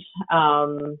recommend.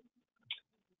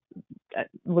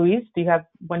 Luis, do you have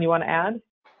one you want to add?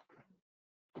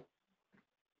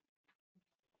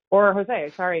 Or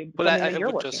Jose, sorry, Well, something I that you're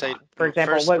would working just say, on, for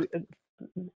example. first,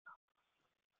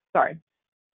 Sorry.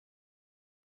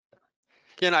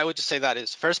 yeah, I would just say that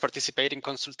is first, participate in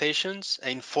consultations,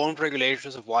 inform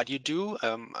regulators of what you do.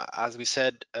 As we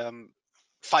said,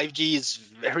 5G is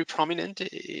very prominent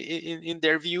in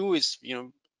their view. Is, you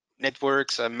know,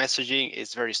 networks, messaging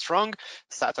is very strong.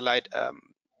 Satellite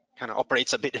kind of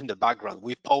operates a bit in the background.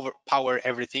 We power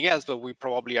everything else, but we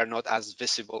probably are not as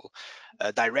visible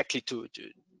directly to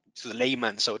the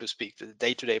layman, so to speak, to the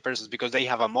day-to-day persons, because they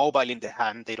have a mobile in their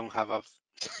hand. They don't have a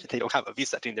they don't have a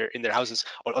VSAT in their houses,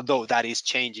 although that is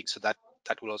changing, so that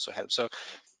will also help. So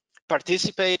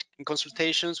participate in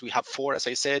consultations. We have 4, as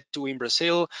I said, 2 in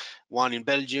Brazil, 1 in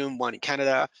Belgium, 1 in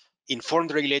Canada. Inform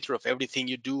the regulator of everything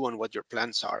you do and what your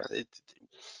plans are.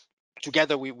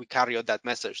 Together we carry out that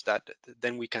message, that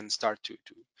then we can start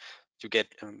to get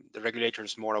the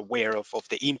regulators more aware of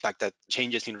the impact that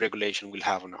changes in regulation will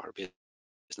have on our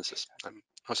businesses.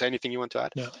 Jose, anything you want to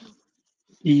add?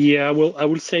 Yeah, well, I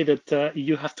will say that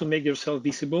you have to make yourself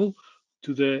visible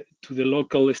to the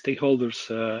local stakeholders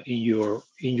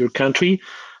in your country.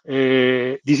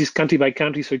 This is country by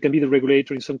country, so it can be the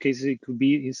regulator. In some cases, it could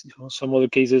be, in some other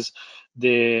cases,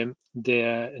 the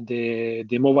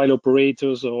mobile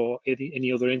operators or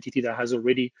any other entity that has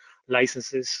already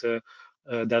licenses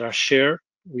that are shared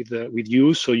with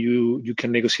you, so you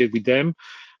can negotiate with them.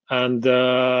 And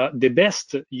the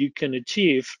best you can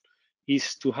achieve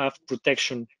is to have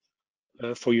protection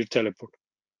for your teleport,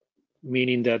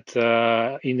 meaning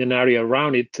that in an area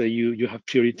around it, you have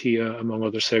priority among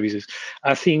other services.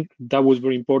 I think that was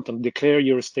very important. Declare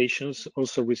your stations,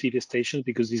 also receive stations,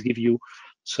 because this gives you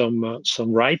some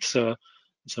rights,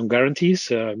 some guarantees.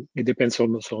 It depends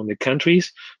also on the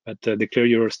countries, but declare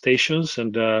your stations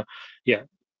and yeah,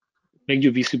 make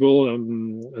you visible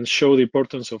and show the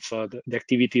importance of the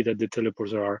activity that the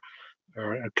teleports are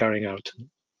carrying out.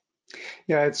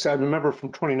 Yeah, I remember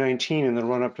from 2019 in the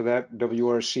run up to that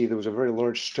WRC, there was a very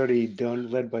large study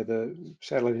led by the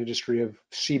satellite industry of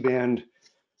C-band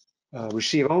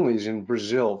receive onlys in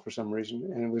Brazil for some reason.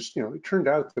 And it was, you know, it turned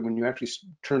out that when you actually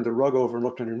turned the rug over and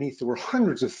looked underneath, there were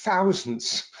hundreds of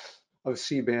thousands of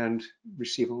C-band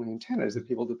receive only antennas that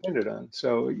people depended on.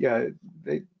 So yeah,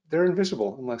 they're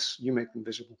invisible unless you make them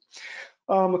visible.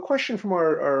 A question from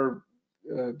our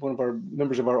one of our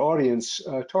members of our audience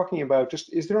talking about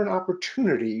just, is there an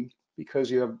opportunity,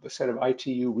 because you have a set of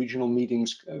ITU regional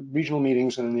meetings and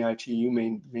then the ITU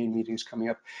main meetings coming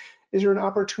up, is there an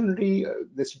opportunity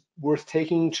that's worth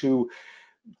taking to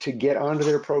get onto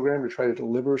their program to try to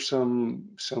deliver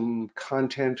some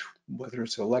content, whether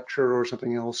it's a lecture or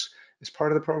something else, as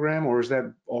part of the program, or is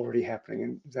that already happening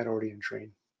and is that already in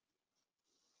train?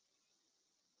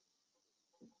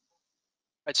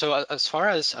 Right. So as far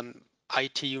as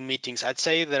ITU meetings, I'd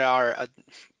say there are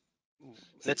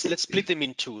let's split them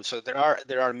in 2. So there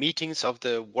are meetings of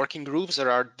the working groups that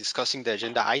are discussing the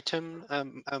agenda item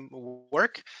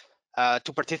work.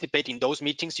 To participate in those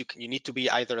meetings, you need to be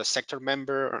either a sector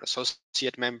member or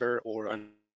associate member or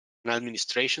an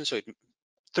administration. So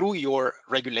through your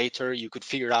regulator, you could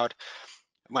figure out,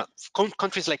 well,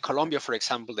 countries like Colombia, for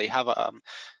example, they have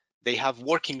they have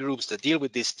working groups that deal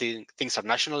with these things at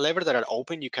national level that are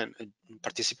open. You can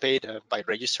participate by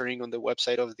registering on the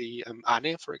website of the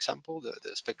ANE, for example,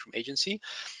 the Spectrum Agency,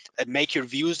 and make your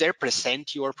views there,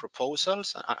 present your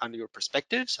proposals and your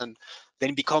perspectives, and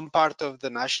then become part of the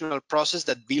national process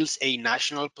that builds a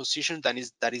national position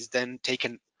that is then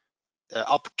taken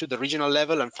up to the regional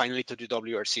level and finally to the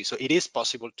WRC. So it is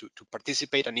possible to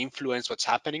participate and influence what's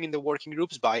happening in the working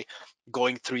groups by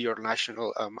going through your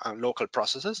national and local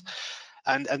processes.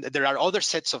 And there are other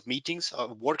sets of meetings,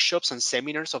 workshops and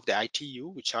seminars of the ITU,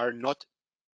 which are not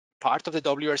part of the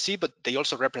WRC, but they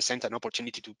also represent an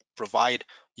opportunity to provide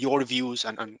your views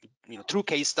and through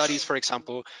case studies, for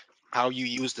example, how you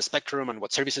use the spectrum and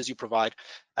what services you provide.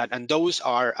 And those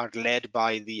are led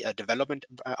by the development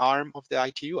arm of the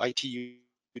ITU,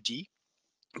 ITUD,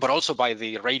 but also by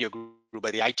the radio group,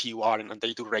 by the ITUR, and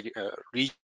they do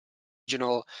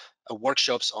regional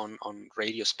workshops on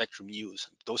radio spectrum use.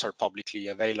 Those are publicly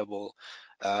available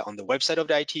on the website of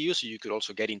the ITU, so you could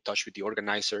also get in touch with the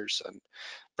organizers and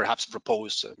perhaps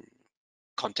propose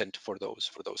content for those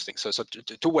things. So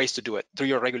two ways to do it: through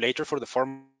your regulator for the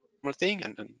formal thing,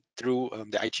 and through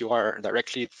the ITUR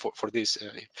directly for this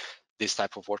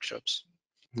type of workshops.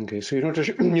 Okay, so you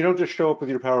don't just show up with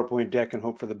your PowerPoint deck and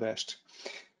hope for the best.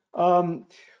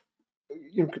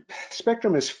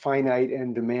 Spectrum is finite,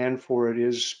 and demand for it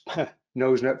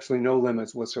knows absolutely no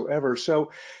limits whatsoever.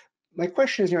 So my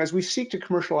question is, as we seek to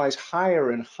commercialize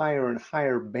higher and higher and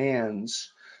higher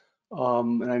bands,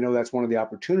 and I know that's one of the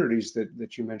opportunities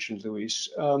that you mentioned, Luis,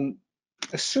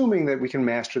 assuming that we can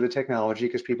master the technology,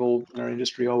 because people in our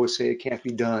industry always say it can't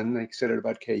be done. They said it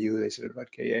about KU, they said it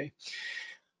about KA.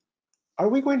 Are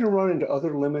we going to run into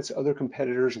other limits, other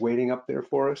competitors waiting up there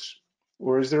for us?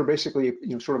 Or is there basically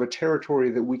sort of a territory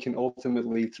that we can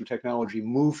ultimately, through technology,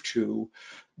 move to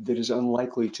that is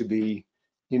unlikely to be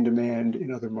in demand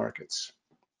in other markets?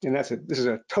 And this is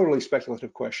a totally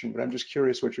speculative question, but I'm just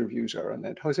curious what your views are on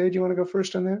that. Jose, do you want to go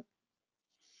first on that?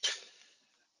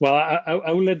 Well,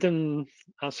 I will let them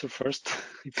answer first.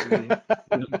 Okay.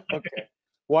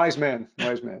 Wise man.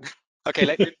 Okay,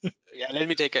 let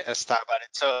me take a stab at it.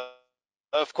 So,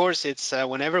 of course, it's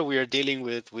whenever we are dealing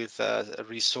with a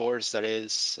resource that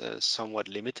is somewhat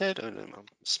limited, and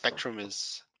spectrum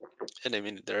is, and I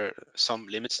mean there are some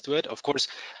limits to it. Of course,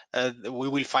 we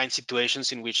will find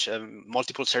situations in which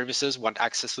multiple services want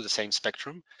access to the same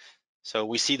spectrum. So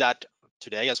we see that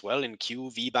today as well in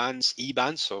Q, V bands, E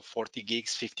bands, so 40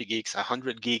 gigs, 50 gigs,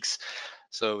 100 gigs.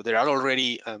 So there are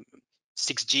already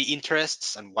 6G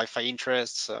interests and Wi-Fi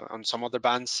interests on some other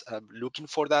bands looking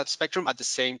for that spectrum at the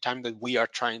same time that we are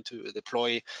trying to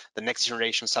deploy the next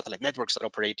generation satellite networks that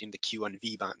operate in the Q and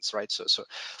V bands, right? So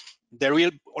there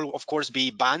will, of course, be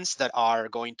bands that are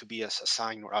going to be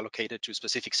assigned or allocated to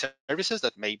specific services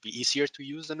that may be easier to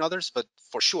use than others, but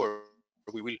for sure,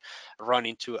 we will run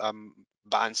into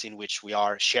bands in which we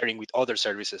are sharing with other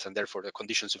services, and therefore the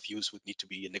conditions of use would need to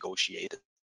be negotiated,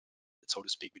 so to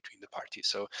speak, between the parties.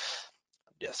 So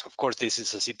yes, of course, this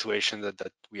is a situation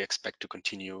that we expect to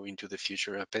continue into the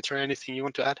future. Petra, anything you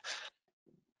want to add?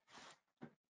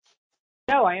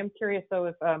 No, I am curious though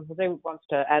if Jose wants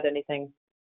to add anything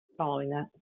following that.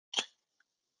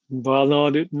 Well, no,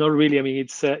 not really. I mean,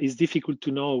 it's difficult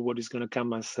to know what is going to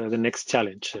come as the next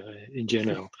challenge in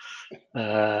general.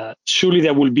 Surely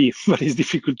there will be, but it's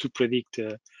difficult to predict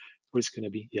what it's going to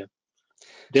be. Yeah.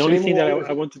 The only thing that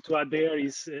I wanted to add there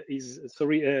is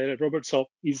sorry, Robert. So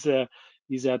is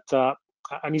that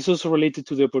and it's also related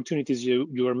to the opportunities you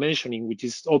were mentioning, which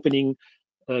is opening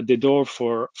the door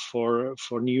for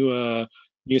new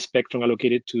spectrum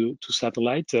allocated to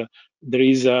satellite. There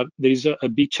is a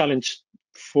big challenge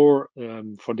for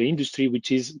the industry,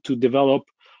 which is to develop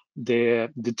the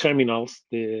terminals,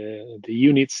 the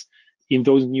units in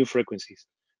those new frequencies.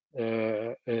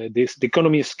 The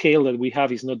economy of scale that we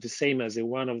have is not the same as the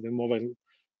one of the mobile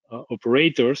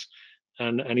operators,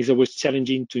 and it's always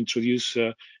challenging to introduce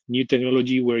new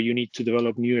technology where you need to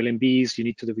develop new LMBs, you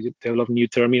need to develop new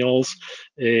terminals,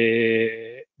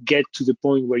 get to the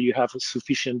point where you have a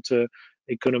sufficient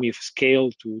economy of scale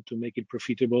to make it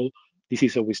profitable. This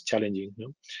is always challenging,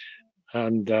 you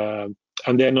know?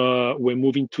 And then we're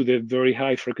moving to the very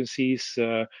high frequencies,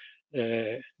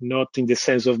 not in the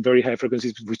sense of very high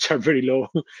frequencies, which are very low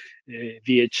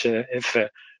VHF,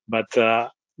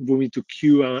 but moving to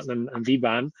Q and V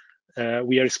band.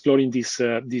 We are exploring these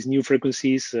new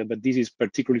frequencies, but this is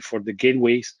particularly for the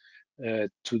gateways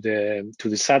to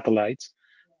the satellites.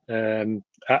 And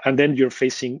then you're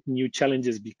facing new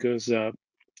challenges because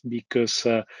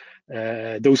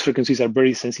those frequencies are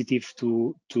very sensitive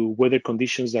to weather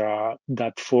conditions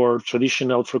that for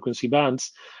traditional frequency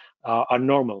bands are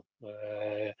normal.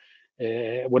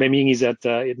 What I mean is that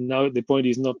now the point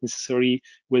is not necessarily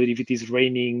whether if it is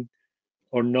raining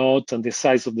or not and the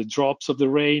size of the drops of the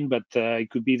rain, but it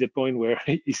could be the point where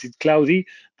is it cloudy?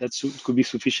 That could be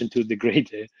sufficient to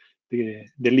degrade the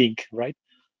link, right?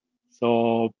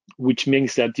 So, which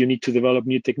means that you need to develop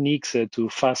new techniques to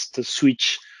fast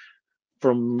switch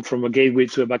from a gateway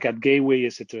to a backup gateway,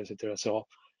 etc., etc. So,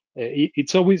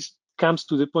 it's always comes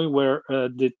to the point where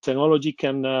the technology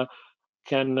can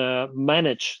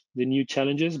manage the new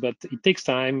challenges, but it takes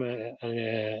time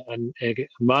and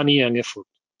money and effort,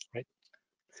 right?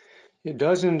 It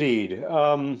does indeed.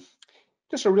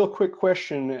 Just a real quick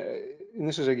question, and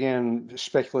this is again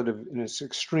speculative in its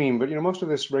extreme, but most of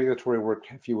this regulatory work,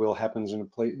 if you will, happens in a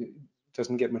place, it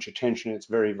doesn't get much attention. It's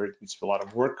it's a lot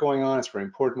of work going on. It's very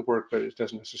important work, but it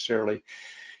doesn't necessarily,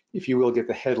 if you will, get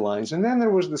the headlines. And then there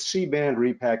was the C-band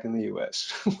repack in the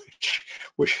U.S.,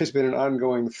 which has been an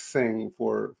ongoing thing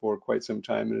for quite some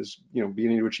time and is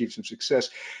beginning to achieve some success.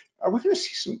 Are we going to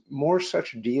see some more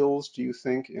such deals, do you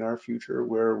think, in our future,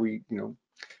 where we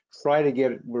try to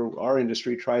get, where our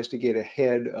industry tries to get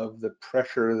ahead of the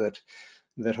pressure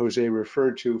that Jose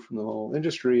referred to from the whole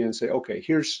industry and say, okay,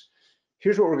 here's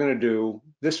what we're going to do,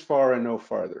 this far and no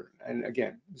farther? And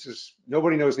again,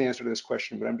 nobody knows the answer to this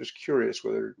question, but I'm just curious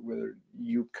whether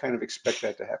you kind of expect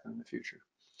that to happen in the future.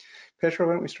 Petra,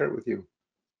 why don't we start with you?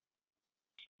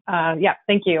 Yeah,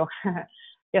 thank you.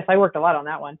 Yes, I worked a lot on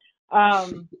that one.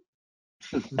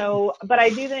 But I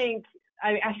do think,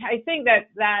 I think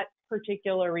that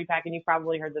particular repack, and you've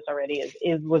probably heard this already,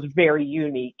 was very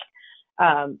unique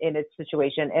in its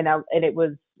situation, and it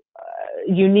was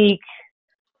unique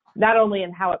not only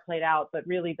in how it played out, but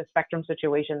really the spectrum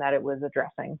situation that it was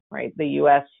addressing. Right, the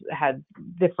U.S. had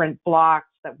different blocks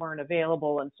that weren't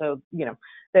available, and so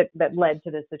that led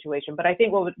to this situation. But I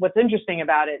think what's interesting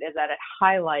about it is that it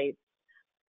highlights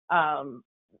some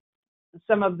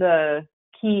of the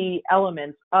key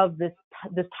elements of this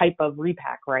type of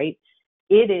repack. Right,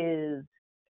 it is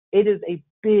a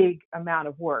big amount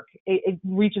of work. It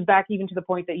reaches back even to the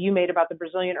point that you made about the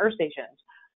Brazilian Earth stations.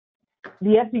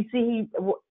 The FCC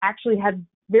actually had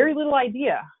very little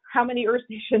idea how many Earth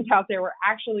stations out there were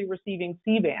actually receiving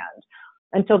C-band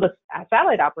until the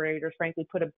satellite operators, frankly,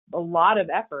 put a lot of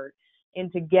effort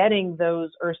into getting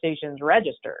those Earth stations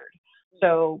registered.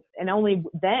 So, and only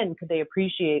then could they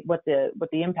appreciate what the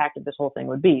impact of this whole thing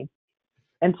would be,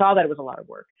 and saw that it was a lot of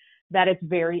work, that it's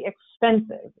very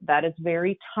expensive, that it's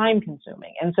very time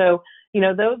consuming. And so,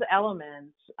 those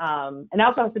elements, and it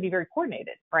also has to be very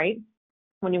coordinated, right?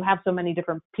 When you have so many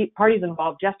different parties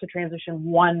involved just to transition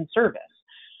one service.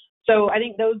 So I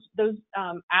think those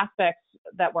aspects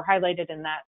that were highlighted in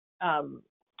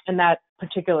that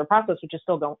particular process, which is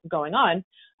still going on,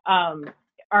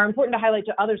 are important to highlight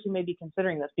to others who may be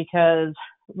considering this, because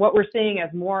what we're seeing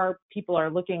as more people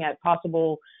are looking at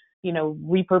possible,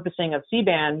 repurposing of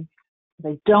C-band,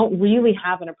 they don't really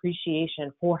have an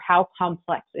appreciation for how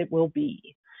complex it will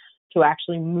be to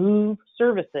actually move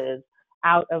services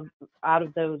out of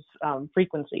those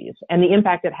frequencies, and the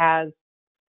impact it has,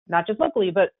 not just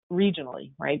locally, but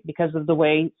regionally, right? Because of the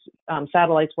way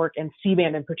satellites work, and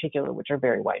C-band in particular, which are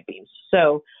very wide beams.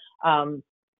 So, I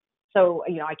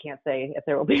can't say if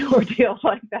there will be more deals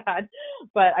like that,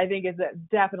 but I think it's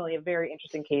definitely a very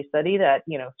interesting case study that,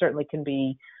 certainly can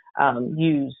be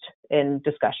used in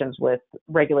discussions with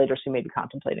regulators who may be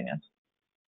contemplating this.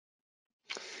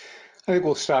 I think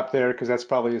we'll stop there because that's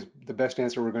probably the best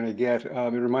answer we're going to get. It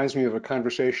reminds me of a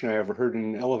conversation I overheard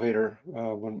in an elevator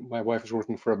when my wife was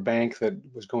working for a bank that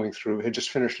was had just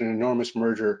finished an enormous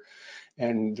merger,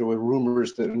 and there were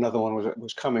rumors that another one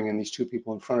was coming, and these two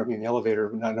people in front of me in the elevator,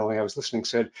 not knowing I was listening,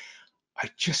 said, "I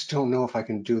just don't know if I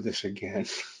can do this again."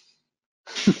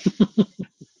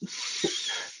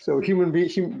 So being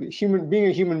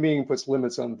a human being puts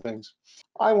limits on things.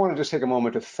 I want to just take a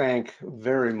moment to thank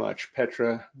very much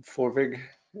Petra Vorwig.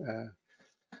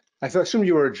 I assumed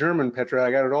you were a German, Petra.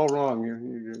 I got it all wrong.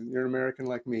 You're American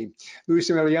like me. Ruiz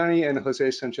Emiliani and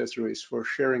Jose Sanchez Ruiz for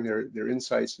sharing their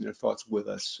insights and their thoughts with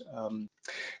us.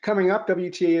 Coming up,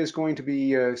 WTA is going to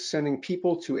be sending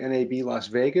people to NAB Las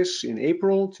Vegas in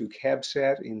April, to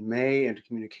CabSat in May, and to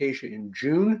Communication in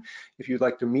June. If you'd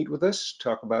like to meet with us,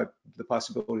 talk about the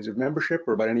possibilities of membership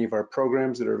or about any of our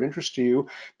programs that are of interest to you,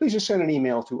 please just send an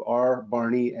email to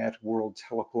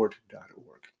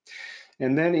rbarney@worldteleport.org.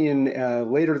 And then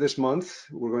later this month,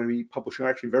 we're going to be publishing,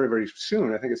 actually very, very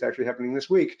soon, I think it's actually happening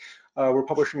this week, we're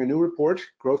publishing a new report,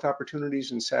 Growth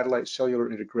Opportunities in Satellite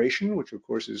Cellular Integration, which of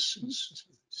course is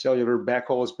cellular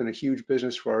backhaul has been a huge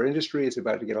business for our industry. It's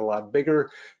about to get a lot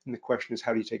bigger, and the question is,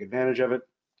 how do you take advantage of it?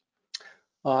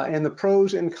 And the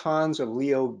pros and cons of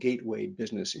LEO gateway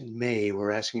business. In May,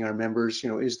 we're asking our members,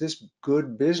 is this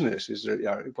good business? Is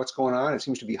there, what's going on? It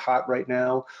seems to be hot right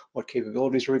now. What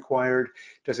capabilities are required?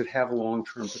 Does it have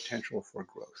long-term potential for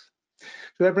growth?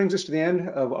 So that brings us to the end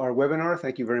of our webinar.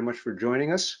 Thank you very much for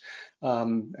joining us.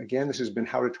 Again, this has been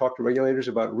How to Talk to Regulators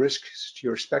About Risks to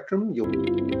Your Spectrum.